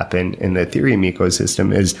to happen in the Ethereum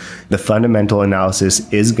ecosystem is the fundamental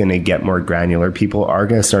analysis is going to get more granular. People are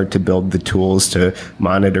going to start to build the tools to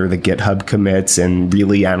monitor the GitHub commits and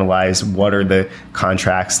really analyze what are the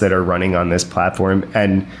contracts that are running on this platform.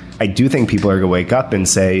 And I do think people are going to wake up and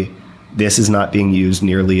say, this is not being used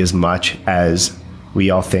nearly as much as we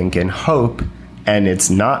all think and hope, and it's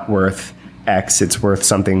not worth X, it's worth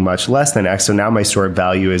something much less than X. So now my store of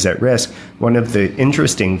value is at risk. One of the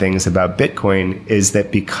interesting things about Bitcoin is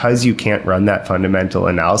that because you can't run that fundamental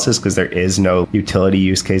analysis, because there is no utility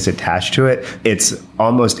use case attached to it, it's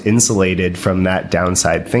almost insulated from that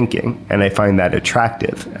downside thinking. And I find that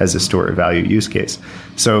attractive as a store of value use case.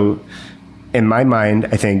 So in my mind,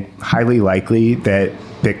 I think highly likely that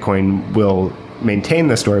Bitcoin will maintain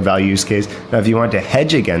the store of value use case. Now, if you want to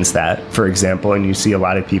hedge against that, for example, and you see a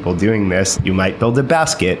lot of people doing this, you might build a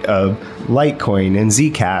basket of Litecoin and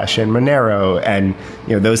Zcash and Monero, and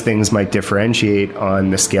those things might differentiate on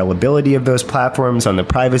the scalability of those platforms, on the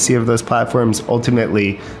privacy of those platforms.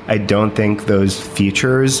 Ultimately, I don't think those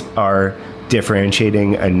features are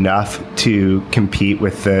differentiating enough to compete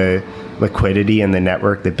with the liquidity and the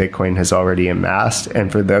network that Bitcoin has already amassed.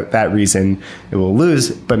 And for that reason, it will lose.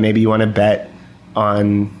 But maybe you want to bet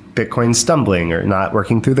on Bitcoin stumbling or not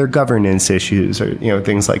working through their governance issues or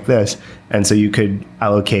things like this. And so you could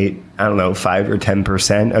allocate, 5 or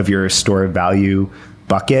 10% of your store of value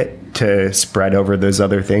bucket to spread over those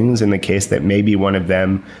other things in the case that maybe one of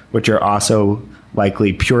them, which are also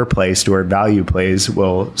likely pure play store of value plays,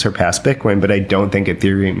 will surpass Bitcoin. But I don't think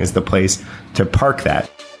Ethereum is the place to park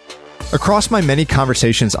that. Across my many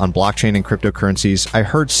conversations on blockchain and cryptocurrencies, I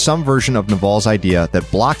heard some version of Naval's idea that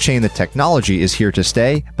blockchain, the technology, is here to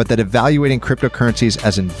stay, but that evaluating cryptocurrencies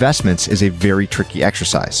as investments is a very tricky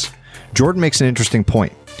exercise. Jordan makes an interesting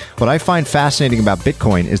point. What I find fascinating about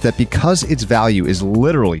Bitcoin is that because its value is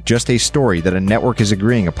literally just a story that a network is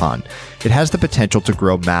agreeing upon, it has the potential to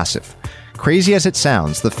grow massive. Crazy as it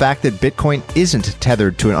sounds, the fact that Bitcoin isn't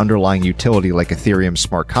tethered to an underlying utility like Ethereum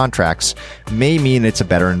smart contracts may mean it's a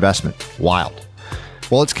better investment. Wild.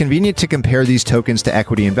 While it's convenient to compare these tokens to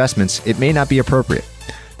equity investments, it may not be appropriate.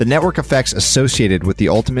 The network effects associated with the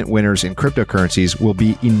ultimate winners in cryptocurrencies will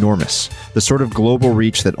be enormous, the sort of global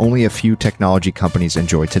reach that only a few technology companies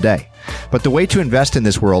enjoy today. But the way to invest in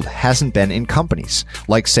this world hasn't been in companies,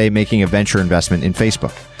 like, say, making a venture investment in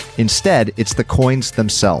Facebook. Instead, it's the coins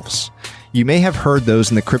themselves. You may have heard those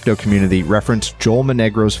in the crypto community reference Joel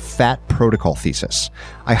Monegro's Fat Protocol thesis.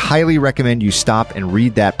 I highly recommend you stop and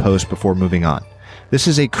read that post before moving on. This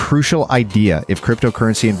is a crucial idea if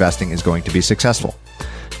cryptocurrency investing is going to be successful.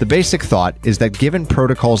 The basic thought is that given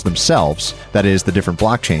protocols themselves, that is, the different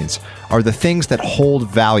blockchains, are the things that hold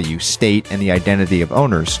value, state, and the identity of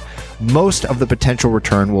owners, most of the potential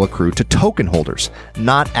return will accrue to token holders,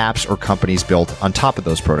 not apps or companies built on top of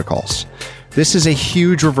those protocols. This is a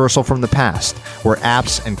huge reversal from the past, where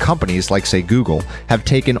apps and companies like, say, Google, have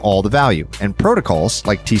taken all the value, and protocols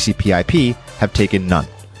like TCP/IP have taken none.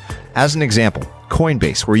 As an example,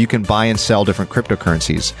 Coinbase, where you can buy and sell different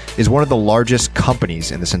cryptocurrencies, is one of the largest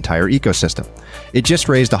companies in this entire ecosystem. It just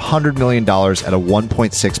raised $100 million at a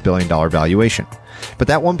 $1.6 billion valuation. But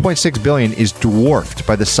that $1.6 billion is dwarfed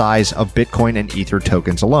by the size of Bitcoin and Ether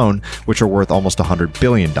tokens alone, which are worth almost $100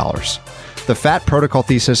 billion. The Fat Protocol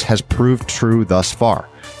thesis has proved true thus far.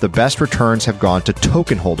 The best returns have gone to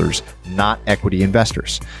token holders, not equity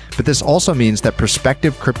investors. But this also means that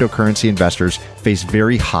prospective cryptocurrency investors face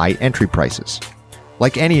very high entry prices.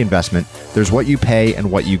 Like any investment, there's what you pay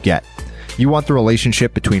and what you get. You want the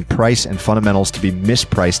relationship between price and fundamentals to be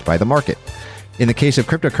mispriced by the market. In the case of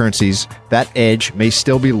cryptocurrencies, that edge may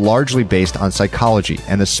still be largely based on psychology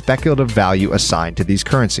and the speculative value assigned to these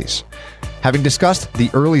currencies. Having discussed the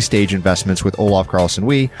early stage investments with Olaf Carlson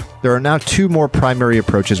Wee, there are now two more primary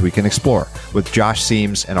approaches we can explore, with Josh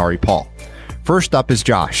Seams and Ari Paul. First up is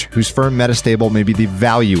Josh, whose firm Metastable may be the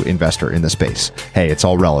value investor in the space. Hey, it's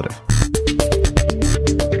all relative.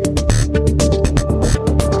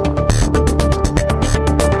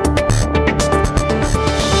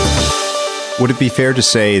 Would it be fair to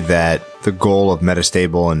say that the goal of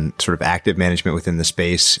Metastable and sort of active management within the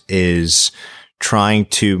space is trying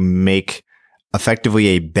to make effectively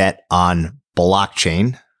a bet on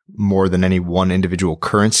blockchain more than any one individual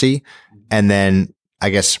currency, and then,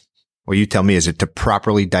 I guess, Well, you tell me, is it to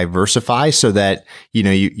properly diversify so that,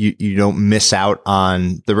 you don't miss out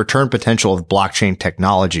on the return potential of blockchain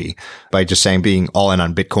technology by just saying being all in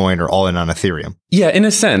on Bitcoin or all in on Ethereum? Yeah, in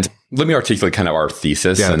a sense. Let me articulate kind of our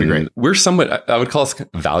thesis. Yeah, that'd be great. We're somewhat, I would call us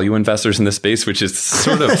value investors in this space, which is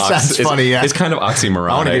sort of Sounds funny, yeah. It's kind of oxymoronic.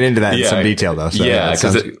 I want to get into that in some detail, though. So yeah,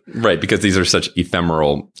 because these are such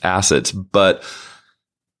ephemeral assets. But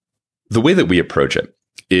the way that we approach it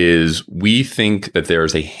is we think that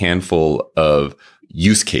there's a handful of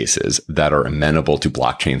use cases that are amenable to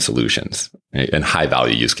blockchain solutions, right? And high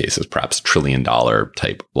value use cases, perhaps $1 trillion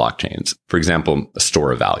type blockchains. For example, a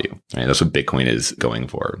store of value, right? That's what Bitcoin is going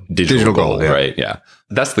for. Digital gold, yeah. Right? Yeah.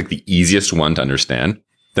 That's like the easiest one to understand.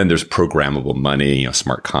 Then there's programmable money,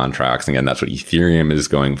 smart contracts. Again, that's what Ethereum is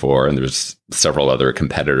going for. And there's several other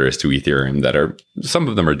competitors to Ethereum some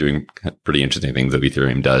of them are doing pretty interesting things that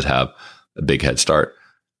Ethereum does have a big head start.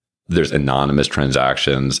 There's anonymous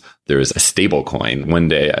transactions. There's a stable coin. One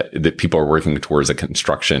day that people are working towards a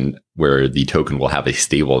construction where the token will have a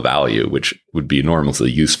stable value, which would be enormously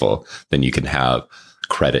useful. Then you can have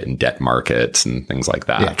credit and debt markets and things like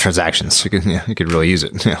that. Yeah, transactions. You could really use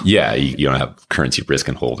it. Yeah, you don't have currency risk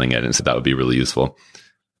in holding it. And so that would be really useful.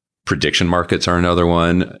 Prediction markets are another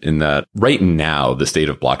one, in that right now, the state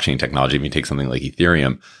of blockchain technology, if you take something like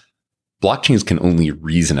Ethereum, blockchains can only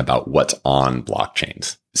reason about what's on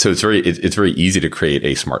blockchains. So it's very easy to create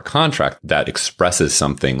a smart contract that expresses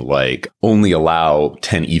something like only allow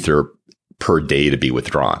 10 Ether per day to be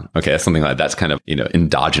withdrawn. Okay, that's something like that's kind of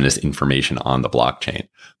endogenous information on the blockchain.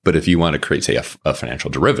 But if you want to create, say, a financial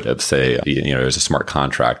derivative, say there's a smart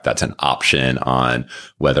contract that's an option on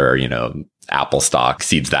whether Apple stock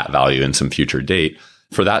exceeds that value in some future date.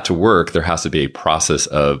 For that to work, there has to be a process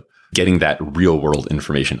of getting that real world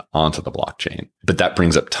information onto the blockchain. But that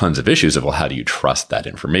brings up tons of issues of, well, how do you trust that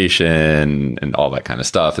information and all that kind of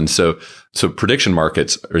stuff? And so prediction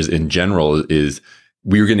markets in general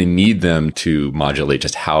we're going to need them to modulate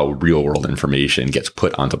just how real world information gets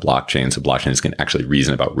put onto blockchain. So blockchains can actually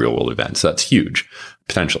reason about real world events. So that's huge,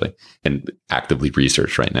 potentially, and actively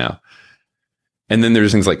researched right now. And then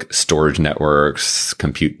there's things like storage networks,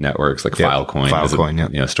 compute networks, like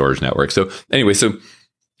Filecoin, storage network. So anyway,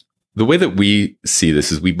 the way that we see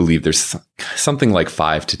this is we believe there's something like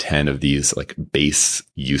 5 to 10 of these like base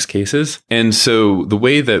use cases. And so the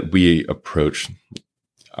way that we approach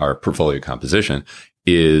our portfolio composition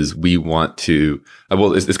is we want to,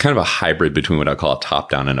 it's kind of a hybrid between what I call a top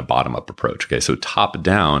down and a bottom up approach. Okay. So top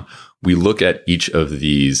down, we look at each of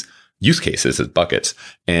these use cases as buckets.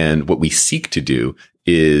 And what we seek to do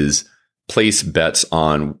is place bets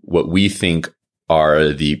on what we think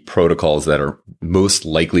are the protocols that are most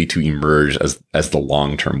likely to emerge as the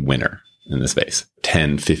long-term winner in the space.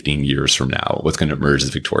 10, 15 years from now, what's going to emerge as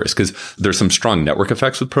victorious? Because there's some strong network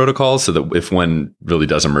effects with protocols, so that if one really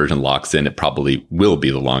does emerge and locks in, it probably will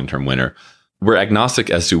be the long-term winner. We're agnostic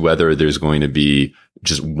as to whether there's going to be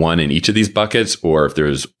just one in each of these buckets or if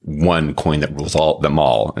there's one coin that rules them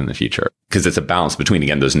all in the future. Because it's a balance between,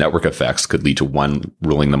 again, those network effects could lead to one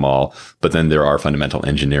ruling them all. But then there are fundamental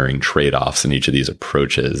engineering trade-offs in each of these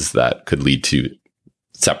approaches that could lead to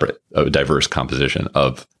a diverse composition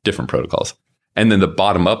of different protocols. And then the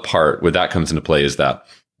bottom up part where that comes into play is that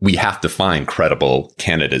we have to find credible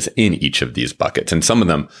candidates in each of these buckets. And some of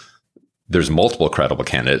them, there's multiple credible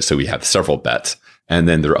candidates. So we have several bets. And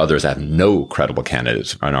then there are others that have no credible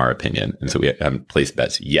candidates, in our opinion. And so we haven't placed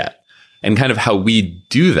bets yet. And kind of how we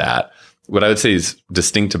do that, what I would say is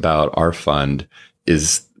distinct about our fund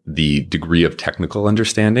is the degree of technical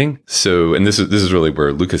understanding. So, and this is really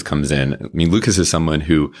where Lucas comes in. I mean, Lucas is someone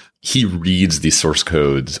who he reads the source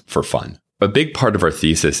codes for fun. A big part of our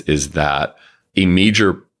thesis is that a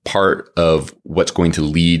major part of what's going to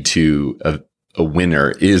lead to a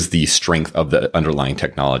winner is the strength of the underlying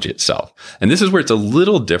technology itself. And this is where it's a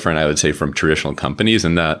little different, I would say, from traditional companies,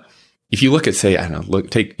 in that if you look at, say,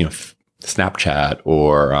 take Snapchat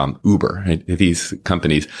or Uber, right? These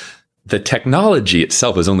companies, the technology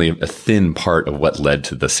itself is only a thin part of what led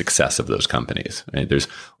to the success of those companies. Right? There's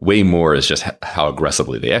way more is just how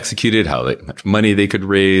aggressively they executed, how much money they could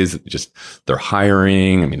raise, just their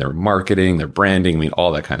hiring, their marketing, their branding,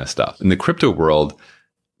 all that kind of stuff. In the crypto world,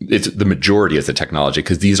 it's the majority is the technology,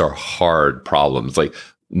 because these are hard problems. Like,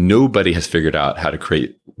 nobody has figured out how to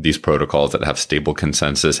create these protocols that have stable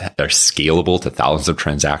consensus, are scalable to thousands of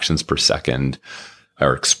transactions per second,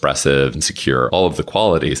 are expressive and secure, all of the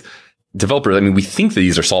qualities. Developers, we think that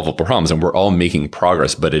these are solvable problems and we're all making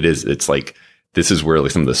progress, but it's like, this is where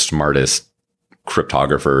some of the smartest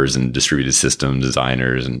cryptographers and distributed system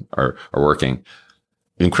designers are working.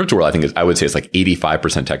 in crypto world, I would say it's like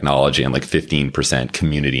 85% technology and like 15%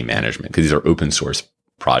 community management, because these are open source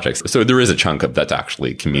projects. So there is a chunk of that's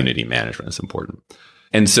actually community management is important.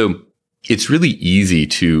 And so it's really easy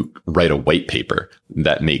to write a white paper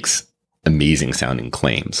that makes amazing sounding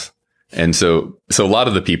claims. And so a lot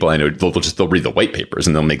of the people I know, they'll read the white papers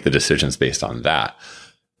and they'll make the decisions based on that.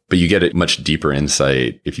 But you get a much deeper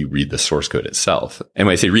insight if you read the source code itself. And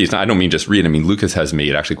when I say read, I don't mean just read. I mean, Lucas has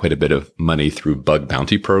made actually quite a bit of money through bug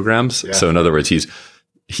bounty programs. Yeah. So in other words,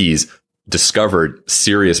 he's discovered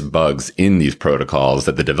serious bugs in these protocols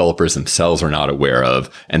that the developers themselves are not aware of,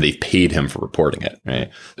 and they've paid him for reporting it,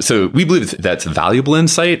 right? So we believe that's valuable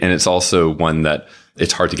insight, and it's also one that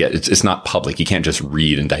it's hard to get. It's not public. You can't just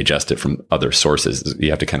read and digest it from other sources. You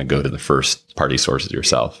have to kind of go to the first party sources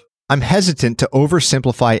yourself. I'm hesitant to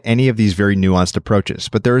oversimplify any of these very nuanced approaches,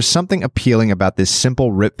 but there is something appealing about this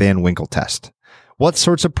simple Rip Van Winkle test. What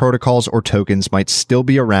sorts of protocols or tokens might still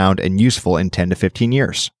be around and useful in 10 to 15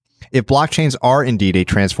 years? If blockchains are indeed a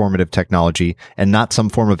transformative technology and not some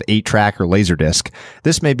form of 8-track or Laserdisc,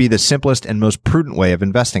 this may be the simplest and most prudent way of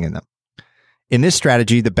investing in them. In this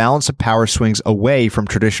strategy, the balance of power swings away from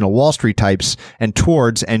traditional Wall Street types and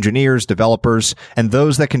towards engineers, developers, and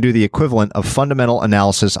those that can do the equivalent of fundamental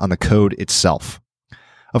analysis on the code itself.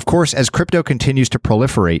 Of course, as crypto continues to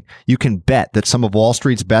proliferate, you can bet that some of Wall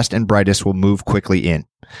Street's best and brightest will move quickly in.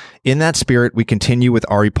 In that spirit, we continue with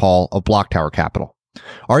Ari Paul of Block Tower Capital.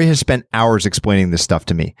 Ari has spent hours explaining this stuff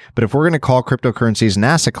to me, but if we're going to call cryptocurrencies an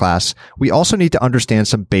asset class, we also need to understand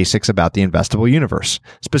some basics about the investable universe.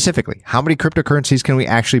 Specifically, how many cryptocurrencies can we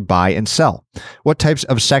actually buy and sell? What types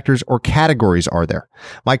of sectors or categories are there?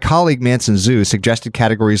 My colleague Manson Zhu suggested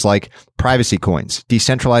categories like privacy coins,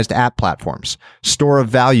 decentralized app platforms, store of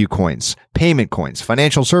value coins, payment coins,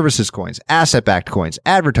 financial services coins, asset-backed coins,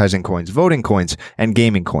 advertising coins, voting coins, and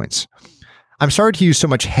gaming coins. I'm sorry to use so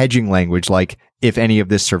much hedging language like if any of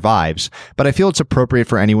this survives, but I feel it's appropriate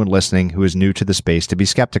for anyone listening who is new to the space to be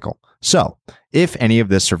skeptical. So, if any of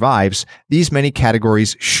this survives, these many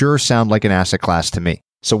categories sure sound like an asset class to me.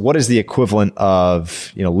 So what is the equivalent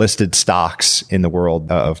of, listed stocks in the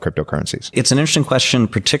world of cryptocurrencies? It's an interesting question,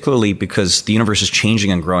 particularly because the universe is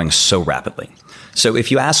changing and growing so rapidly. So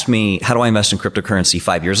if you asked me, how do I invest in cryptocurrency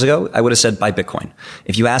 5 years ago? I would have said buy Bitcoin.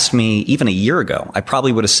 If you asked me even a year ago, I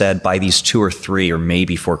probably would have said buy these 2 or 3 or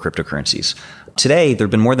maybe 4 cryptocurrencies. Today, there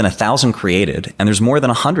have been more than 1,000 created, and there's more than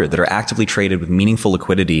 100 that are actively traded with meaningful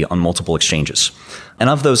liquidity on multiple exchanges. And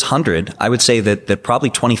of those 100, I would say that probably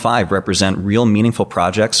 25 represent real meaningful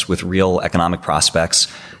projects with real economic prospects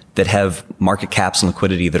that have market caps and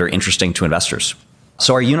liquidity that are interesting to investors.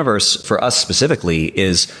 So our universe, for us specifically,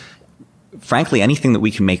 is frankly anything that we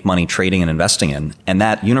can make money trading and investing in. And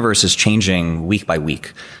that universe is changing week by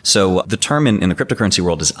week. So the term in the cryptocurrency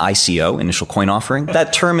world is ICO, initial coin offering.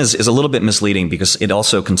 That term is a little bit misleading because it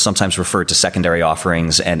also can sometimes refer to secondary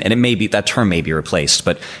offerings, and it may be, that term may be replaced,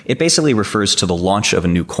 but it basically refers to the launch of a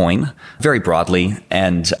new coin very broadly.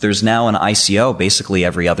 And there's now an ICO basically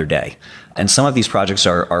every other day. And some of these projects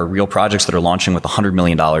are real projects that are launching with $100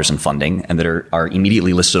 million in funding and that are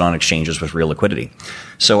immediately listed on exchanges with real liquidity.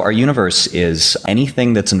 So our universe is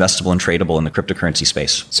anything that's investable and tradable in the cryptocurrency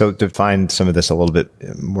space. So define some of this a little bit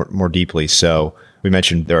more deeply. So we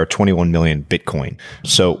mentioned there are 21 million Bitcoin.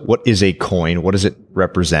 So what is a coin? What does it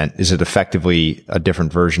represent? Is it effectively a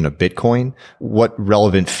different version of Bitcoin? What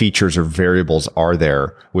relevant features or variables are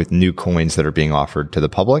there with new coins that are being offered to the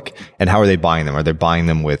public? And how are they buying them? Are they buying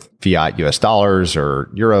them with fiat US dollars or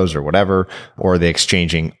euros or whatever? Or are they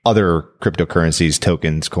exchanging other cryptocurrencies,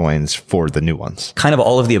 tokens, coins for the new ones? Kind of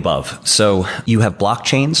all of the above. So you have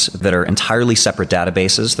blockchains that are entirely separate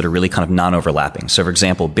databases that are really kind of non-overlapping. So for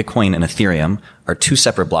example, Bitcoin and Ethereum are 2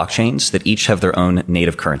 separate blockchains that each have their own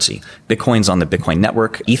native currency. Bitcoin's on the Bitcoin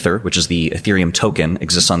network. Ether, which is the Ethereum token,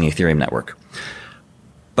 exists on the Ethereum network.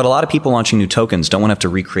 But a lot of people launching new tokens don't want to have to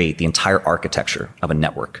recreate the entire architecture of a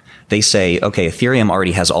network. They say, okay, Ethereum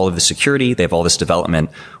already has all of the security. They have all this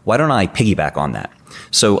development. Why don't I piggyback on that?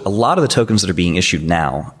 So a lot of the tokens that are being issued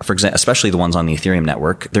now, for example, especially the ones on the Ethereum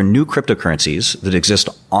network, they're new cryptocurrencies that exist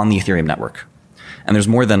on the Ethereum network. And there's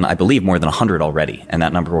I believe more than 100 already, and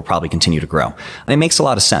that number will probably continue to grow. And it makes a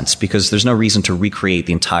lot of sense because there's no reason to recreate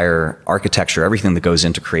the entire architecture, everything that goes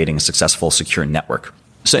into creating a successful, secure network.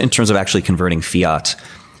 So in terms of actually converting fiat,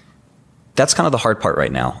 that's kind of the hard part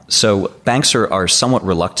right now. So banks are somewhat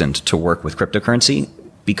reluctant to work with cryptocurrency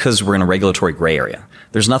because we're in a regulatory gray area.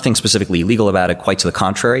 There's nothing specifically illegal about it. Quite to the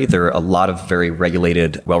contrary, there are a lot of very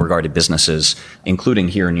regulated, well-regarded businesses, including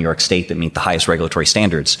here in New York State, that meet the highest regulatory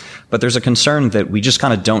standards. But there's a concern that we just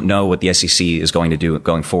kind of don't know what the SEC is going to do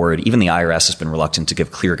going forward. Even the IRS has been reluctant to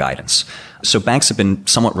give clear guidance. So banks have been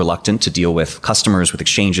somewhat reluctant to deal with customers, with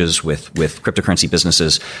exchanges, with cryptocurrency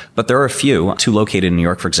businesses. But there are a few, two located in New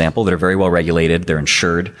York, for example, that are very well regulated. They're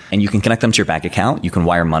insured, and you can connect them to your bank account. You can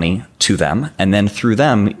wire money to them, and then through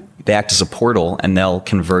them, they act as a portal, and they'll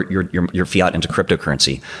convert your fiat into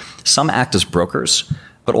cryptocurrency. Some act as brokers,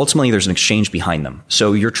 but ultimately there's an exchange behind them.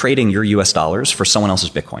 So you're trading your US dollars for someone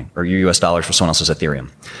else's Bitcoin, or your US dollars for someone else's Ethereum.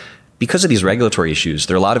 Because of these regulatory issues,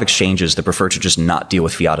 there are a lot of exchanges that prefer to just not deal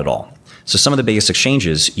with fiat at all. So some of the biggest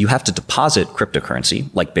exchanges, you have to deposit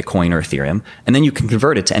cryptocurrency like Bitcoin or Ethereum, and then you can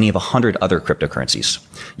convert it to any of 100 other cryptocurrencies.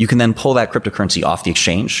 You can then pull that cryptocurrency off the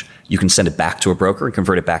exchange. You can send it back to a broker and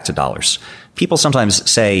convert it back to dollars. People sometimes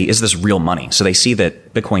say, is this real money? So they see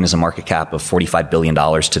that Bitcoin is a market cap of $45 billion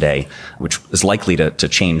today, which is likely to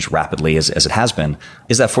change rapidly as it has been.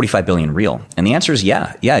 Is that $45 billion real? And the answer is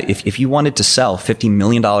yeah. Yeah, if you wanted to sell $50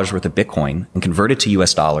 million worth of Bitcoin and convert it to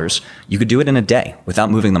US dollars, you could do it in a day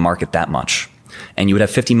without moving the market that much. And you would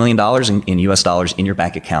have $50 million in US dollars in your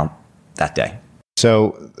bank account that day.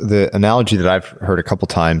 So the analogy that I've heard a couple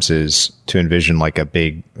times is to envision like a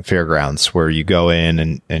big fairgrounds where you go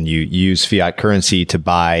in and you use fiat currency to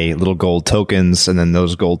buy little gold tokens, and then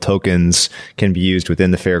those gold tokens can be used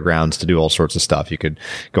within the fairgrounds to do all sorts of stuff. You could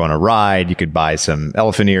go on a ride, you could buy some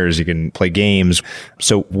elephant ears, you can play games.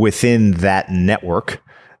 So within that network,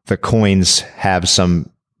 the coins have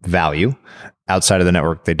some value. Outside of the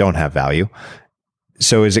network, they don't have value.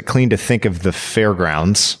 So is it clean to think of the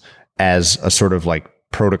fairgrounds as a sort of like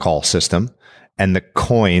protocol system, and the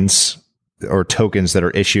coins or tokens that are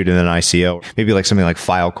issued in an ICO, maybe like something like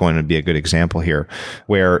Filecoin would be a good example here,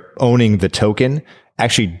 where owning the token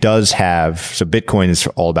actually does have, so Bitcoin is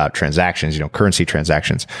all about transactions, currency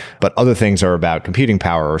transactions, but other things are about computing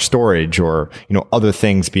power or storage or, other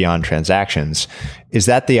things beyond transactions. Is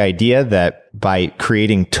that the idea that by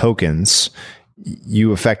creating tokens,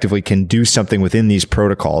 you effectively can do something within these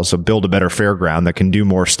protocols, so build a better fairground that can do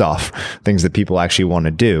more stuff, things that people actually want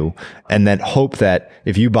to do, and then hope that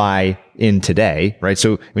if you buy in today, right?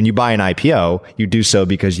 So when you buy an IPO, you do so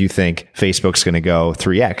because you think Facebook's going to go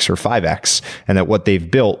 3x or 5x, and that what they've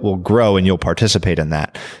built will grow and you'll participate in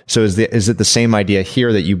that. So is it the same idea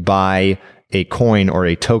here that you buy a coin or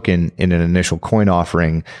a token in an initial coin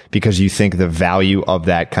offering because you think the value of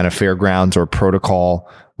that kind of fairgrounds or protocol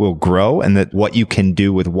will grow, and that what you can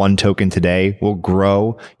do with one token today will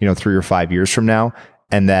grow, 3 or 5 years from now,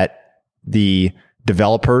 and that the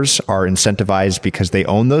developers are incentivized because they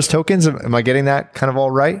own those tokens? Am I getting that kind of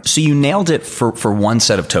all right? So you nailed it for one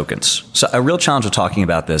set of tokens. So a real challenge with talking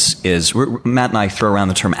about this is Matt and I throw around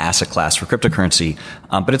the term asset class for cryptocurrency,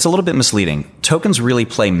 but it's a little bit misleading. Tokens really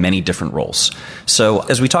play many different roles. So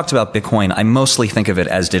as we talked about Bitcoin, I mostly think of it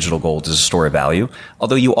as digital gold, as a store of value,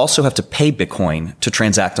 although you also have to pay Bitcoin to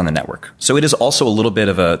transact on the network. So it is also a little bit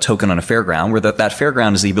of a token on a fairground, where that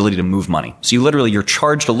fairground is the ability to move money. So you're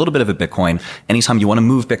charged a little bit of a Bitcoin anytime you want to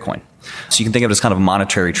move Bitcoin. So you can think of it as kind of a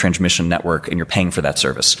monetary transmission network, and you're paying for that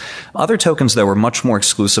service. Other tokens, though, are much more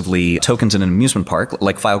exclusively tokens in an amusement park.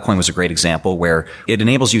 Like Filecoin was a great example, where it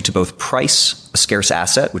enables you to both price a scarce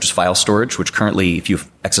asset, which is file storage, which currently, if you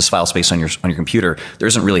have excess file space on your computer, there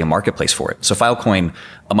isn't really a marketplace for it. So Filecoin,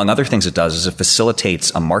 among other things it does, is it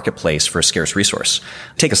facilitates a marketplace for a scarce resource.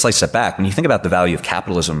 Take a slight step back. When you think about the value of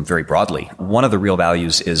capitalism very broadly, one of the real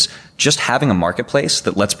values is just having a marketplace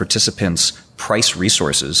that lets participants price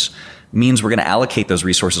resources means we're going to allocate those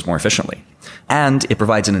resources more efficiently. And it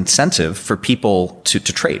provides an incentive for people to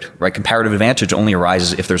trade, right? Comparative advantage only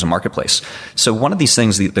arises if there's a marketplace. So one of these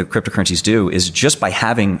things the cryptocurrencies do is just by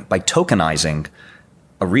tokenizing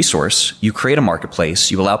a resource, you create a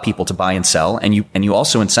marketplace, you allow people to buy and sell, and you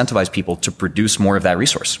also incentivize people to produce more of that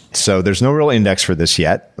resource. So there's no real index for this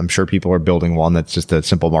yet. I'm sure people are building one that's just a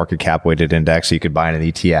simple market cap weighted index, so you could buy in an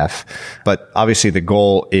ETF. But obviously the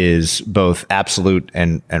goal is both absolute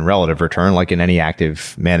and relative return, like in any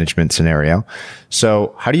active management scenario.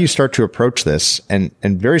 So how do you start to approach this? And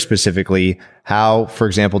very specifically, how, for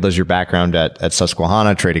example, does your background at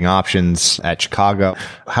Susquehanna, trading options at Chicago,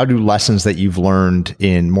 how do lessons that you've learned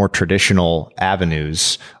in more traditional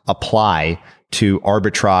avenues apply to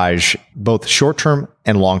arbitrage, both short-term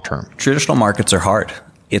and long-term? Traditional markets are hard.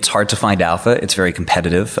 It's hard to find alpha. It's very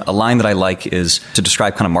competitive. A line that I like is to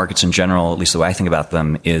describe kind of markets in general, at least the way I think about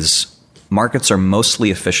them, is markets are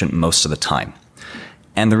mostly efficient most of the time.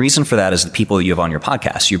 And the reason for that is the people that you have on your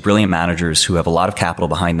podcast. You have brilliant managers who have a lot of capital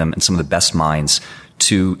behind them and some of the best minds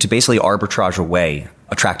to basically arbitrage away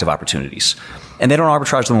attractive opportunities. And they don't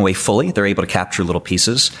arbitrage them away fully. They're able to capture little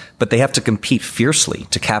pieces, but they have to compete fiercely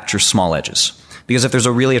to capture small edges. Because if there's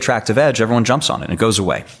a really attractive edge, everyone jumps on it and it goes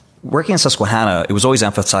away. Working at Susquehanna, it was always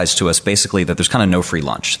emphasized to us basically that there's kind of no free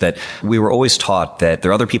lunch, that we were always taught that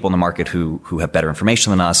there are other people in the market who have better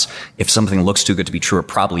information than us. If something looks too good to be true, it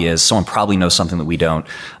probably is. Someone probably knows something that we don't.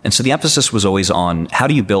 And so the emphasis was always on how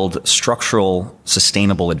do you build structural,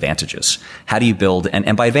 sustainable advantages? How do you build,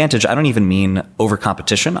 and by advantage, I don't even mean over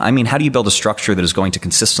competition. I mean, how do you build a structure that is going to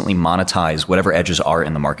consistently monetize whatever edges are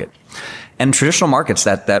in the market? And in traditional markets,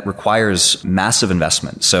 that requires massive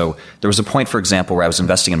investment. So there was a point, for example, where I was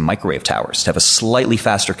investing in microwave towers to have a slightly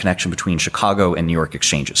faster connection between Chicago and New York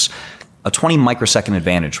exchanges. A 20 microsecond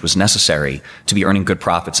advantage was necessary to be earning good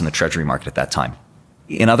profits in the treasury market at that time.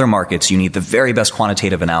 In other markets, you need the very best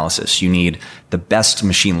quantitative analysis. You need the best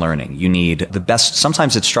machine learning. You need the best,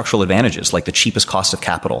 sometimes it's structural advantages, like the cheapest cost of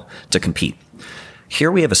capital to compete. Here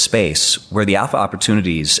we have a space where the alpha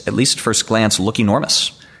opportunities, at least at first glance, look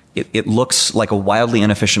enormous. It looks like a wildly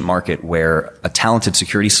inefficient market where a talented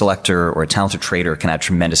security selector or a talented trader can add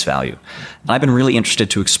tremendous value. And I've been really interested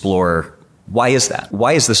to explore, why is that?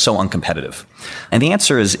 Why is this so uncompetitive? And the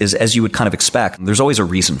answer is as you would kind of expect, there's always a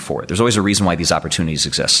reason for it. There's always a reason why these opportunities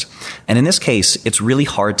exist. And in this case, it's really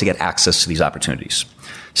hard to get access to these opportunities.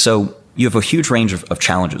 So you have a huge range of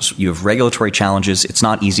challenges. You have regulatory challenges. It's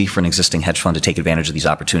not easy for an existing hedge fund to take advantage of these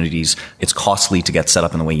opportunities. It's costly to get set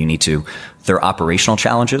up in the way you need to. There are operational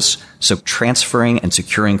challenges. So transferring and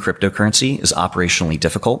securing cryptocurrency is operationally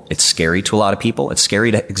difficult. It's scary to a lot of people. It's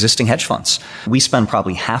scary to existing hedge funds. We spend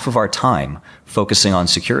probably half of our time focusing on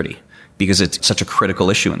security because it's such a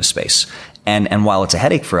critical issue in the space. And while it's a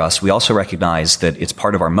headache for us, we also recognize that it's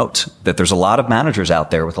part of our moat, that there's a lot of managers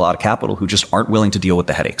out there with a lot of capital who just aren't willing to deal with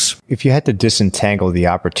the headaches. If you had to disentangle the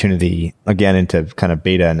opportunity again into kind of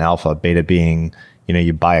beta and alpha, beta being,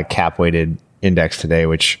 you buy a cap weighted index today,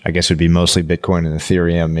 which I guess would be mostly Bitcoin and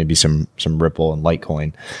Ethereum, maybe some Ripple and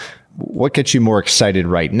Litecoin. What gets you more excited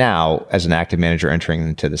right now as an active manager entering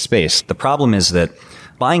into the space? The problem is that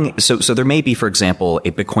so there may be, for example,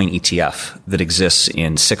 a Bitcoin ETF that exists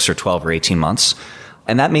in 6 or 12 or 18 months,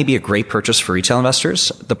 and that may be a great purchase for retail investors.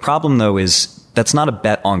 The problem, though, is that's not a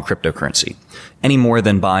bet on cryptocurrency any more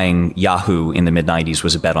than buying Yahoo in the mid-90s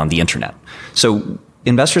was a bet on the internet. So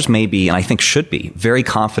investors may be, and I think should be, very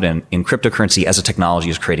confident in cryptocurrency as a technology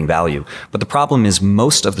is creating value. But the problem is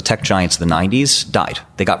most of the tech giants of the 90s died.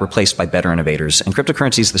 They got replaced by better innovators, and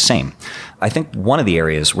cryptocurrency is the same. I think one of the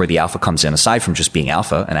areas where the alpha comes in, aside from just being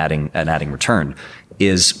alpha and adding return,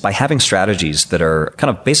 is by having strategies that are kind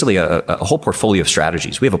of basically a whole portfolio of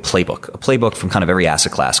strategies. We have a playbook from kind of every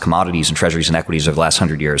asset class, commodities and treasuries and equities over the last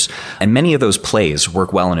 100 years. And many of those plays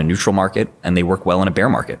work well in a neutral market and they work well in a bear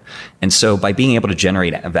market. And so by being able to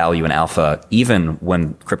generate value in alpha, even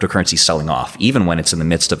when cryptocurrency is selling off, even when it's in the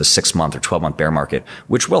midst of a 6-month or 12-month bear market,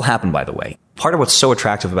 which will happen, by the way, part of what's so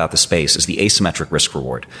attractive about the space is the asymmetric risk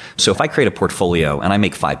reward. So if I create a portfolio and I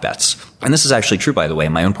make 5 bets, and this is actually true, by the way,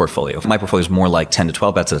 in my own portfolio. My portfolio is more like 10 to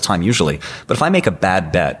 12 bets at a time usually. But if I make a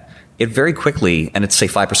bad bet, it very quickly, and it's say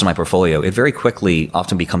 5% of my portfolio, it very quickly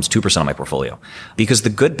often becomes 2% of my portfolio. Because the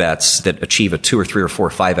good bets that achieve a 2 or 3 or 4 or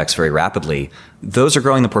 5x very rapidly, those are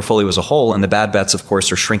growing the portfolio as a whole, and the bad bets, of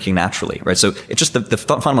course, are shrinking naturally, right? So it's just the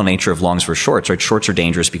fundamental nature of longs versus shorts, right? Shorts are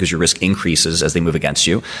dangerous because your risk increases as they move against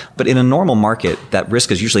you. But in a normal market, that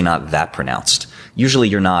risk is usually not that pronounced. Usually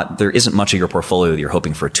there isn't much of your portfolio that you're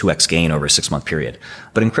hoping for a 2x gain over a 6-month period.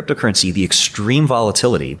 But in cryptocurrency, the extreme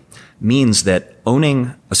volatility means that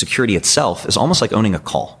owning a security itself is almost like owning a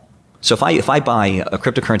call. So if I buy a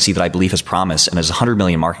cryptocurrency that I believe has promise and has 100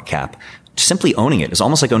 million market cap, simply owning it is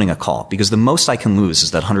almost like owning a call because the most I can lose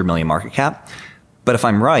is that 100 million market cap. But if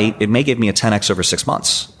I'm right, it may give me a 10x over 6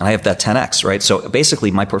 months. And I have that 10x, right? So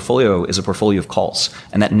basically my portfolio is a portfolio of calls.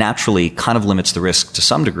 And that naturally kind of limits the risk to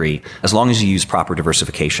some degree as long as you use proper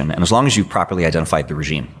diversification and as long as you've properly identified the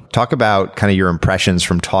regime. Talk about kind of your impressions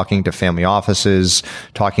from talking to family offices,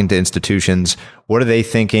 talking to institutions. What are they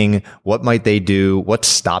thinking? What might they do? What's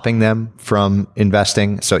stopping them from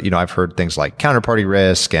investing? So, I've heard things like counterparty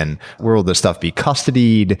risk and where will this stuff be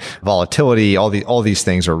custodied, volatility, all these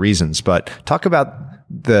things are reasons. But talk about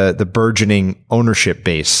the burgeoning ownership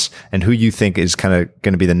base and who you think is kind of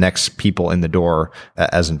going to be the next people in the door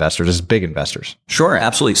as investors, as big investors. Sure,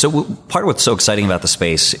 absolutely. So part of what's so exciting about the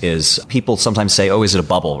space is people sometimes say, oh, is it a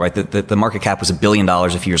bubble, right? The market cap was $1 billion a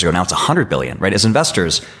few years ago. Now it's $100 billion, right? As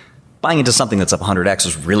investors, buying into something that's up 100x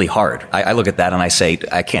is really hard. I look at that and I say,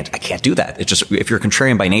 I can't do that. It's just, if you're a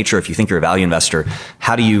contrarian by nature, if you think you're a value investor,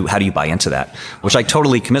 how do you buy into that? Which I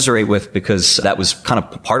totally commiserate with, because that was kind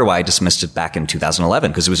of part of why I dismissed it back in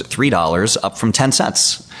 2011, because it was at $3 up from 10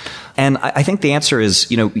 cents. And I think the answer is,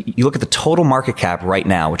 you look at the total market cap right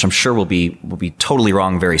now, which I'm sure will be totally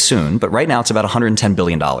wrong very soon, but right now it's about $110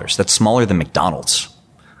 billion. That's smaller than McDonald's.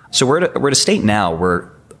 So we're at a state now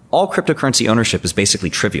where all cryptocurrency ownership is basically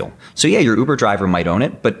trivial. So yeah, your Uber driver might own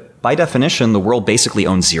it, but by definition, the world basically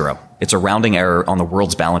owns zero. It's a rounding error on the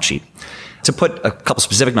world's balance sheet. To put a couple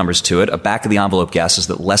specific numbers to it, a back of the envelope guess is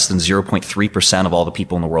that less than 0.3% of all the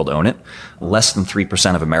people in the world own it. Less than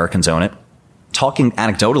 3% of Americans own it. Talking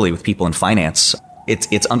anecdotally with people in finance,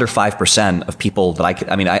 it's under 5% of people that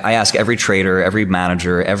I ask every trader, every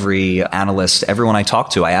manager, every analyst, everyone I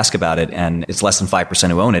talk to, I ask about it, and it's less than 5%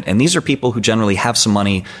 who own it. And these are people who generally have some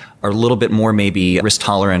money, are a little bit more maybe risk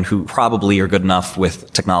tolerant, who probably are good enough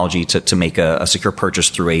with technology to make a secure purchase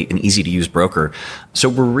through an easy to use broker. So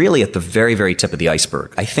we're really at the very, very tip of the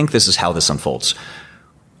iceberg. I think this is how this unfolds.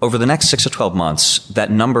 Over the next 6 to 12 months, that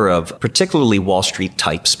number of particularly Wall Street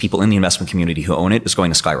types, people in the investment community who own it, is going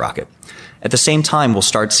to skyrocket. At the same time, we'll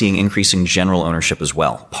start seeing increasing general ownership as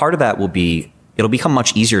well. Part of that will be, it'll become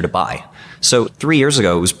much easier to buy. So 3 years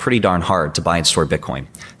ago, it was pretty darn hard to buy and store Bitcoin.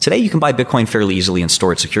 Today, you can buy Bitcoin fairly easily and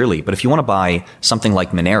store it securely. But if you want to buy something like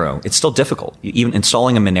Monero, it's still difficult. Even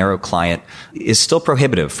installing a Monero client is still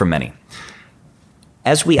prohibitive for many.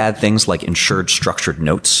 As we add things like insured structured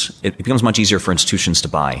notes, it becomes much easier for institutions to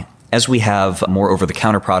buy. As we have more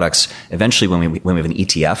over-the-counter products, eventually when we have an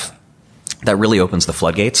ETF, that really opens the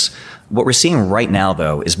floodgates. What we're seeing right now,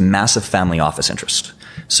 though, is massive family office interest.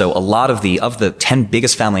 So a lot of the 10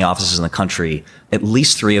 biggest family offices in the country, at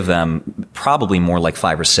least 3 of them, probably more like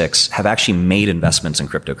 5 or 6, have actually made investments in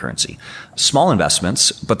cryptocurrency. Small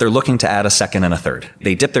investments, but they're looking to add a second and a third.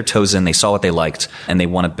 They dipped their toes in, they saw what they liked, and they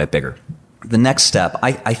want to bet bigger. The next step,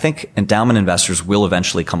 I think endowment investors will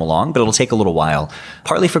eventually come along, but it'll take a little while,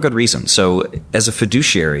 partly for good reason. So as a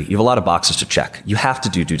fiduciary, you have a lot of boxes to check. You have to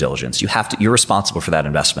do due diligence. You're responsible for that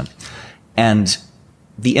investment. And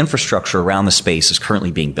the infrastructure around the space is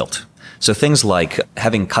currently being built. So things like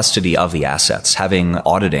having custody of the assets, having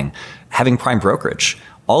auditing, having prime brokerage,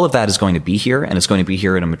 all of that is going to be here, and it's going to be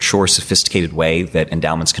here in a mature, sophisticated way that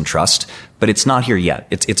endowments can trust. But it's not here yet.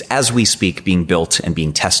 It's as we speak being built and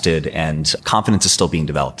being tested, and confidence is still being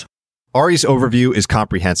developed. Ari's overview is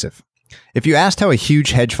comprehensive. If you asked how a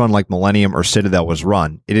huge hedge fund like Millennium or Citadel was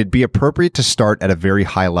run, it'd be appropriate to start at a very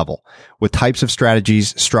high level, with types of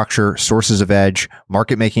strategies, structure, sources of edge,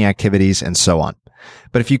 market-making activities, and so on.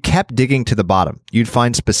 But if you kept digging to the bottom, you'd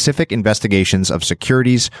find specific investigations of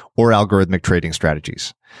securities or algorithmic trading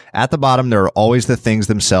strategies. At the bottom, there are always the things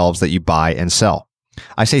themselves that you buy and sell.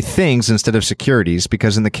 I say things instead of securities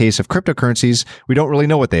because in the case of cryptocurrencies, we don't really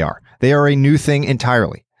know what they are. They are a new thing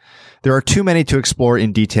entirely. There are too many to explore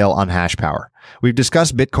in detail on hash power. We've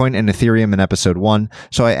discussed Bitcoin and Ethereum in episode 1,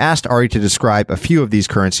 so I asked Ari to describe a few of these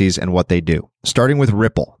currencies and what they do. Starting with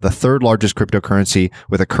Ripple, the third largest cryptocurrency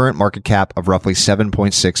with a current market cap of roughly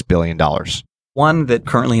 $7.6 billion. One that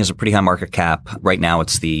currently has a pretty high market cap, right now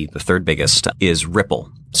it's the third biggest, is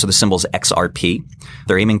Ripple. So the symbol is XRP.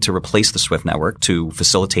 They're aiming to replace the SWIFT network to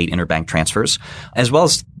facilitate interbank transfers, as well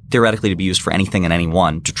as theoretically to be used for anything and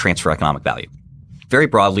anyone to transfer economic value. Very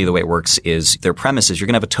broadly, the way it works is their premise is you're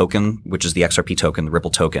going to have a token, which is the XRP token, the Ripple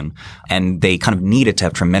token, and they kind of need it to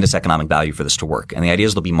have tremendous economic value for this to work. And the idea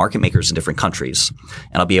is there'll be market makers in different countries,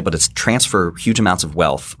 and I'll be able to transfer huge amounts of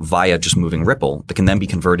wealth via just moving Ripple that can then be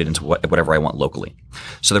converted into whatever I want locally.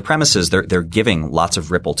 So the premise is they're giving lots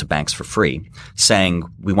of Ripple to banks for free, saying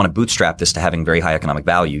we want to bootstrap this to having very high economic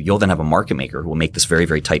value. You'll then have a market maker who will make this very,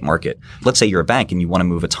 very tight market. Let's say you're a bank and you want to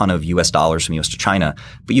move a ton of US dollars from US to China,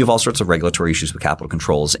 but you have all sorts of regulatory issues with capital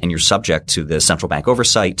controls, and you're subject to the central bank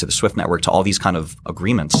oversight, to the SWIFT network, to all these kind of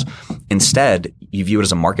agreements. Instead, you view it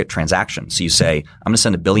as a market transaction. So you say, I'm going to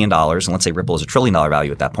send $1 billion, and let's say Ripple is $1 trillion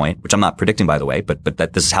value at that point, which I'm not predicting, by the way, but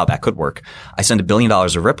this is how that could work. I send $1 billion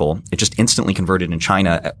of Ripple. It just instantly converted in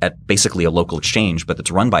China at basically a local exchange, but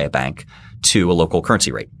that's run by a bank, to a local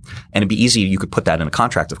currency rate. And it'd be easy. You could put that in a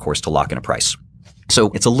contract, of course, to lock in a price. So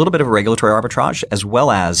it's a little bit of a regulatory arbitrage as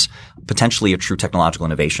well as potentially a true technological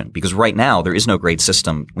innovation, because right now there is no great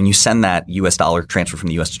system. When you send that US dollar transfer from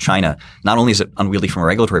the US to China, not only is it unwieldy from a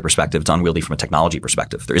regulatory perspective, it's unwieldy from a technology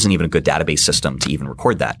perspective. There isn't even a good database system to even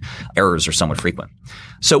record that. Errors are somewhat frequent.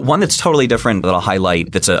 So one that's totally different that I'll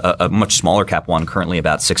highlight, that's a much smaller cap one, currently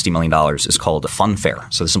about $60 million, is called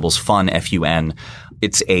Funfair. So the symbol is FUN, F-U-N.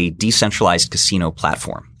 It's a decentralized casino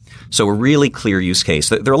platform. So a really clear use case.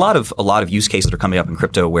 There are a lot of use cases that are coming up in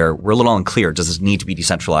crypto where we're a little unclear. Does this need to be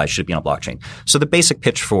decentralized? Should it be on a blockchain? So the basic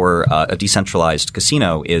pitch for a decentralized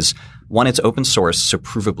casino is, one, it's open source, so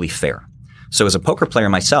provably fair. So as a poker player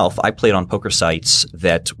myself, I played on poker sites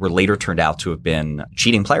that were later turned out to have been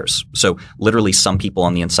cheating players. So literally some people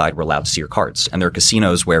on the inside were allowed to see your cards. And there are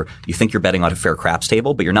casinos where you think you're betting on a fair craps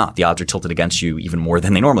table, but you're not. The odds are tilted against you even more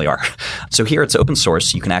than they normally are. So here it's open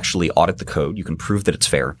source. You can actually audit the code. You can prove that it's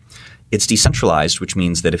fair. It's decentralized, which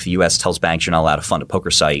means that if the U.S. tells banks you're not allowed to fund a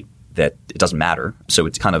poker site, that it doesn't matter. So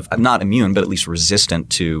it's kind of not immune, but at least resistant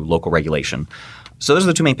to local regulation. So those are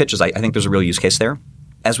the two main pitches. I think there's a real use case there.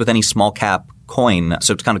 As with any small cap coin,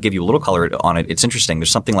 so to kind of give you a little color on it, it's interesting.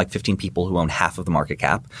 There's something like 15 people who own half of the market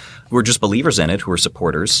cap, who are just believers in it, who are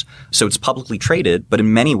supporters. So it's publicly traded, but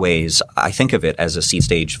in many ways, I think of it as a seed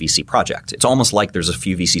stage VC project. It's almost like there's a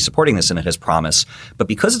few VCs supporting this and it has promise. But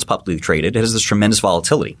because it's publicly traded, it has this tremendous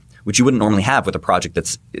volatility, which you wouldn't normally have with a project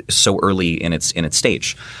that's so early in its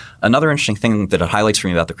stage. Another interesting thing that it highlights for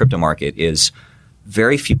me about the crypto market is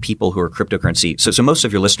very few people who are cryptocurrency. So most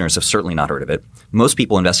of your listeners have certainly not heard of it. Most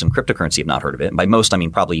people invest in cryptocurrency have not heard of it. And by most, I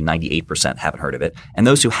mean probably 98% haven't heard of it. And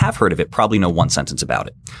those who have heard of it probably know one sentence about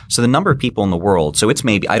it. So the number of people in the world, so it's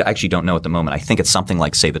maybe, I actually don't know at the moment. I think it's something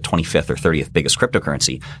like, say, the 25th or 30th biggest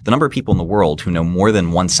cryptocurrency. The number of people in the world who know more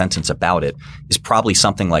than one sentence about it is probably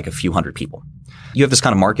something like a few hundred people. You have this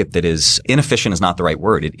kind of market that is inefficient is not the right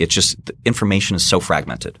word. It's just the information is so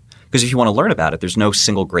fragmented. Because if you want to learn about it, there's no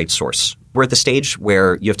single great source. We're at the stage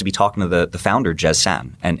where you have to be talking to the founder, Jez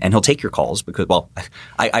San, and he'll take your calls because, well,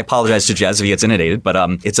 I apologize to Jez if he gets inundated, but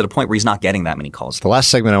it's at a point where he's not getting that many calls. The last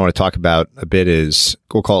segment I want to talk about a bit is,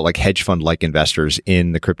 we'll call it like hedge fund-like investors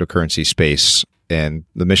in the cryptocurrency space and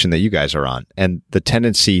the mission that you guys are on, and the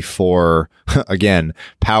tendency for, again,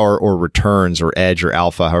 power or returns or edge or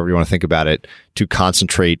alpha, however you want to think about it, to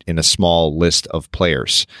concentrate in a small list of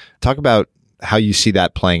players. Talk about how you see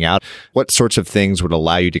that playing out. What sorts of things would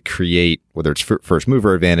allow you to create, whether it's first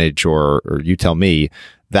mover advantage or you tell me,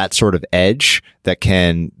 that sort of edge that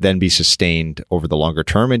can then be sustained over the longer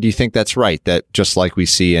term? And do you think that's right, that just like we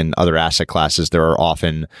see in other asset classes, there are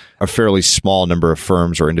often a fairly small number of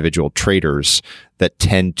firms or individual traders that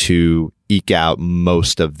tend to eke out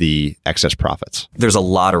most of the excess profits? There's a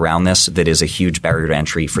lot around this that is a huge barrier to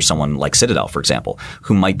entry for someone like Citadel, for example,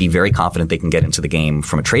 who might be very confident they can get into the game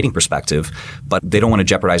from a trading perspective, but they don't want to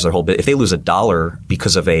jeopardize their whole bit. If they lose $1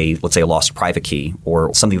 because of let's say a lost private key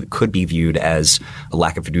or something that could be viewed as a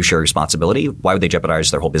lack of fiduciary responsibility, why would they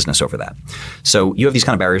jeopardize their whole business over that? So you have these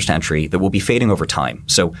kind of barriers to entry that will be fading over time.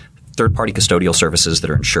 So third-party custodial services that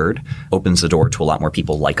are insured opens the door to a lot more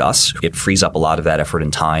people like us. It frees up a lot of that effort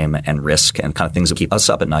and time and risk and kind of things that keep us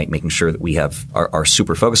up at night, making sure that we are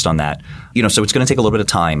super focused on that. So it's going to take a little bit of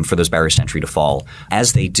time for those barriers to entry to fall.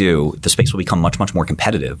 As they do, the space will become much, much more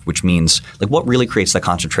competitive, which means like what really creates that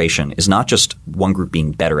concentration is not just one group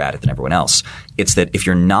being better at it than everyone else. It's that if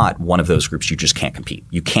you're not one of those groups, you just can't compete.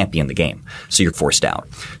 You can't be in the game. So you're forced out.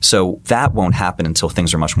 So that won't happen until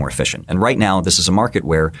things are much more efficient. And right now, this is a market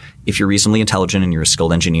where if you're reasonably intelligent and you're a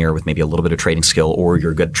skilled engineer with maybe a little bit of trading skill, or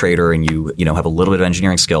you're a good trader and you have a little bit of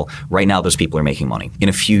engineering skill, right now those people are making money. In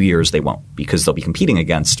a few years, they won't, because they'll be competing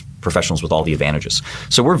against professionals with all the advantages.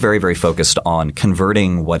 So we're very, very focused on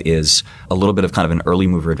converting what is a little bit of kind of an early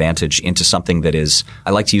mover advantage into something that is,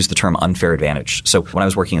 I like to use the term unfair advantage. So when I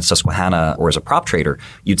was working at Susquehanna or as a prop trader,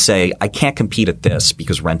 you'd say, I can't compete at this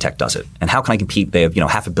because Rentech does it. And how can I compete? They have,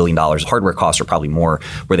 $500 million. Hardware costs are probably more,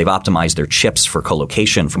 where they've optimized their chips for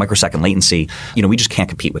co-location, for microsecond latency. We just can't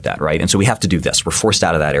compete with that, right? And so we have to do this. We're forced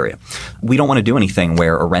out of that area. We don't want to do anything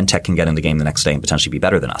where a Rentech can get in the game the next day and potentially be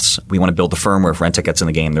better than us. We want to build the firm where if Rentech gets in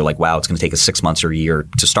the game, they're like, wow, it's going to take us 6 months or a year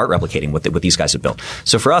to start replicating what these guys have built.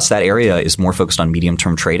 So for us, that area is more focused on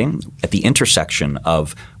medium-term trading at the intersection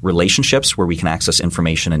of relationships where we can access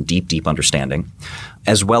information and deep, deep understanding,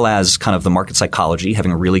 as well as kind of the market psychology,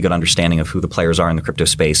 having a really good understanding of who the players are in the crypto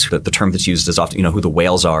space. The term that's used is often, who the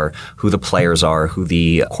whales are, who the players are, who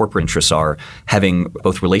the corporate interests are, having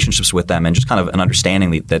both relationships with them and just kind of an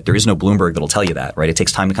understanding that there is no Bloomberg that'll tell you that, right? It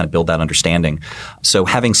takes time to kind of build that understanding. So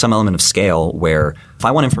having some element of scale where if I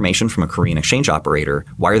want information from a Korean exchange operator,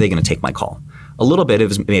 why are they going to take my call? A little bit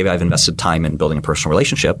is maybe I've invested time in building a personal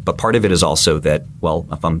relationship, but part of it is also that, well,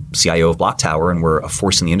 if I'm CIO of Block Tower and we're a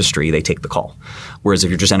force in the industry, they take the call. Whereas if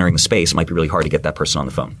you're just entering the space, it might be really hard to get that person on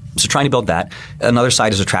the phone. So trying to build that. Another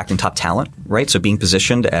side is attracting top talent, right? So being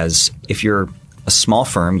positioned as, if you're a small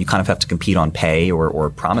firm, you kind of have to compete on pay or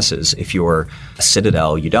promises. If you're a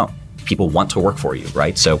Citadel, you don't. People want to work for you,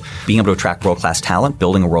 right? So being able to attract world-class talent,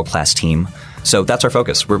 building a world-class team. So that's our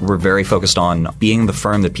focus. We're very focused on being the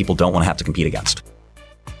firm that people don't want to have to compete against.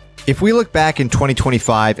 If we look back in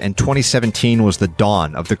 2025 and 2017 was the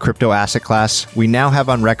dawn of the crypto asset class, we now have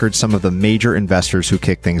on record some of the major investors who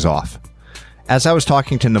kicked things off. As I was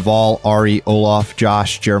talking to Naval, Ari, Olaf,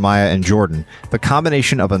 Josh, Jeremiah, and Jordan, the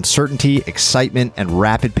combination of uncertainty, excitement, and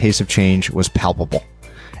rapid pace of change was palpable.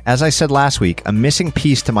 As I said last week, a missing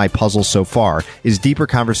piece to my puzzle so far is deeper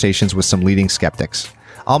conversations with some leading skeptics.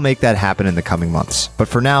 I'll make that happen in the coming months, but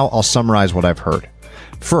for now, I'll summarize what I've heard.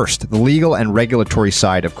 First, the legal and regulatory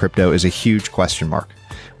side of crypto is a huge question mark.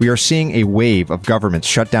 We are seeing a wave of governments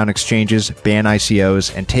shut down exchanges, ban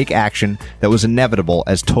ICOs, and take action that was inevitable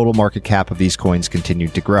as total market cap of these coins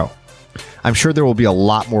continued to grow. I'm sure there will be a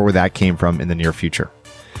lot more where that came from in the near future.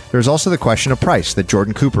 There's also the question of price that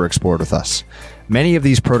Jordan Cooper explored with us. Many of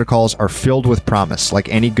these protocols are filled with promise, like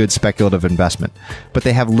any good speculative investment, but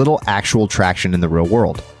they have little actual traction in the real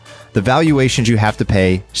world. The valuations you have to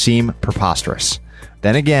pay seem preposterous.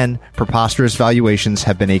 Then again, preposterous valuations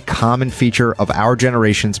have been a common feature of our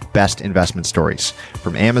generation's best investment stories,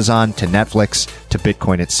 from Amazon to Netflix to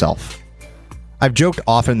Bitcoin itself. I've joked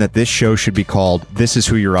often that this show should be called This Is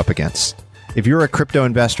Who You're Up Against. If you're a crypto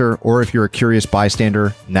investor or if you're a curious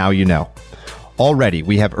bystander, now you know. Already,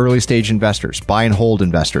 we have early-stage investors, buy and hold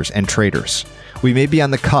investors, and traders. We may be on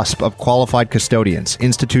the cusp of qualified custodians,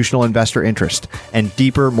 institutional investor interest, and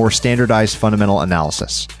deeper, more standardized fundamental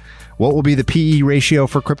analysis. What will be the PE ratio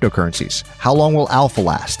for cryptocurrencies? How long will alpha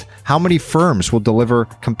last? How many firms will deliver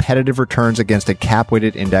competitive returns against a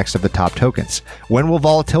cap-weighted index of the top tokens? When will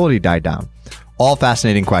volatility die down? All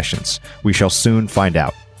fascinating questions. We shall soon find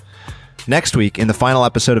out. Next week, in the final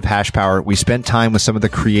episode of Hash Power, we spent time with some of the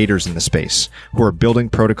creators in the space who are building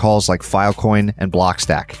protocols like Filecoin and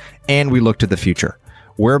Blockstack, and we look to the future.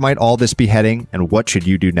 Where might all this be heading, and what should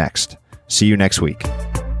you do next? See you next week.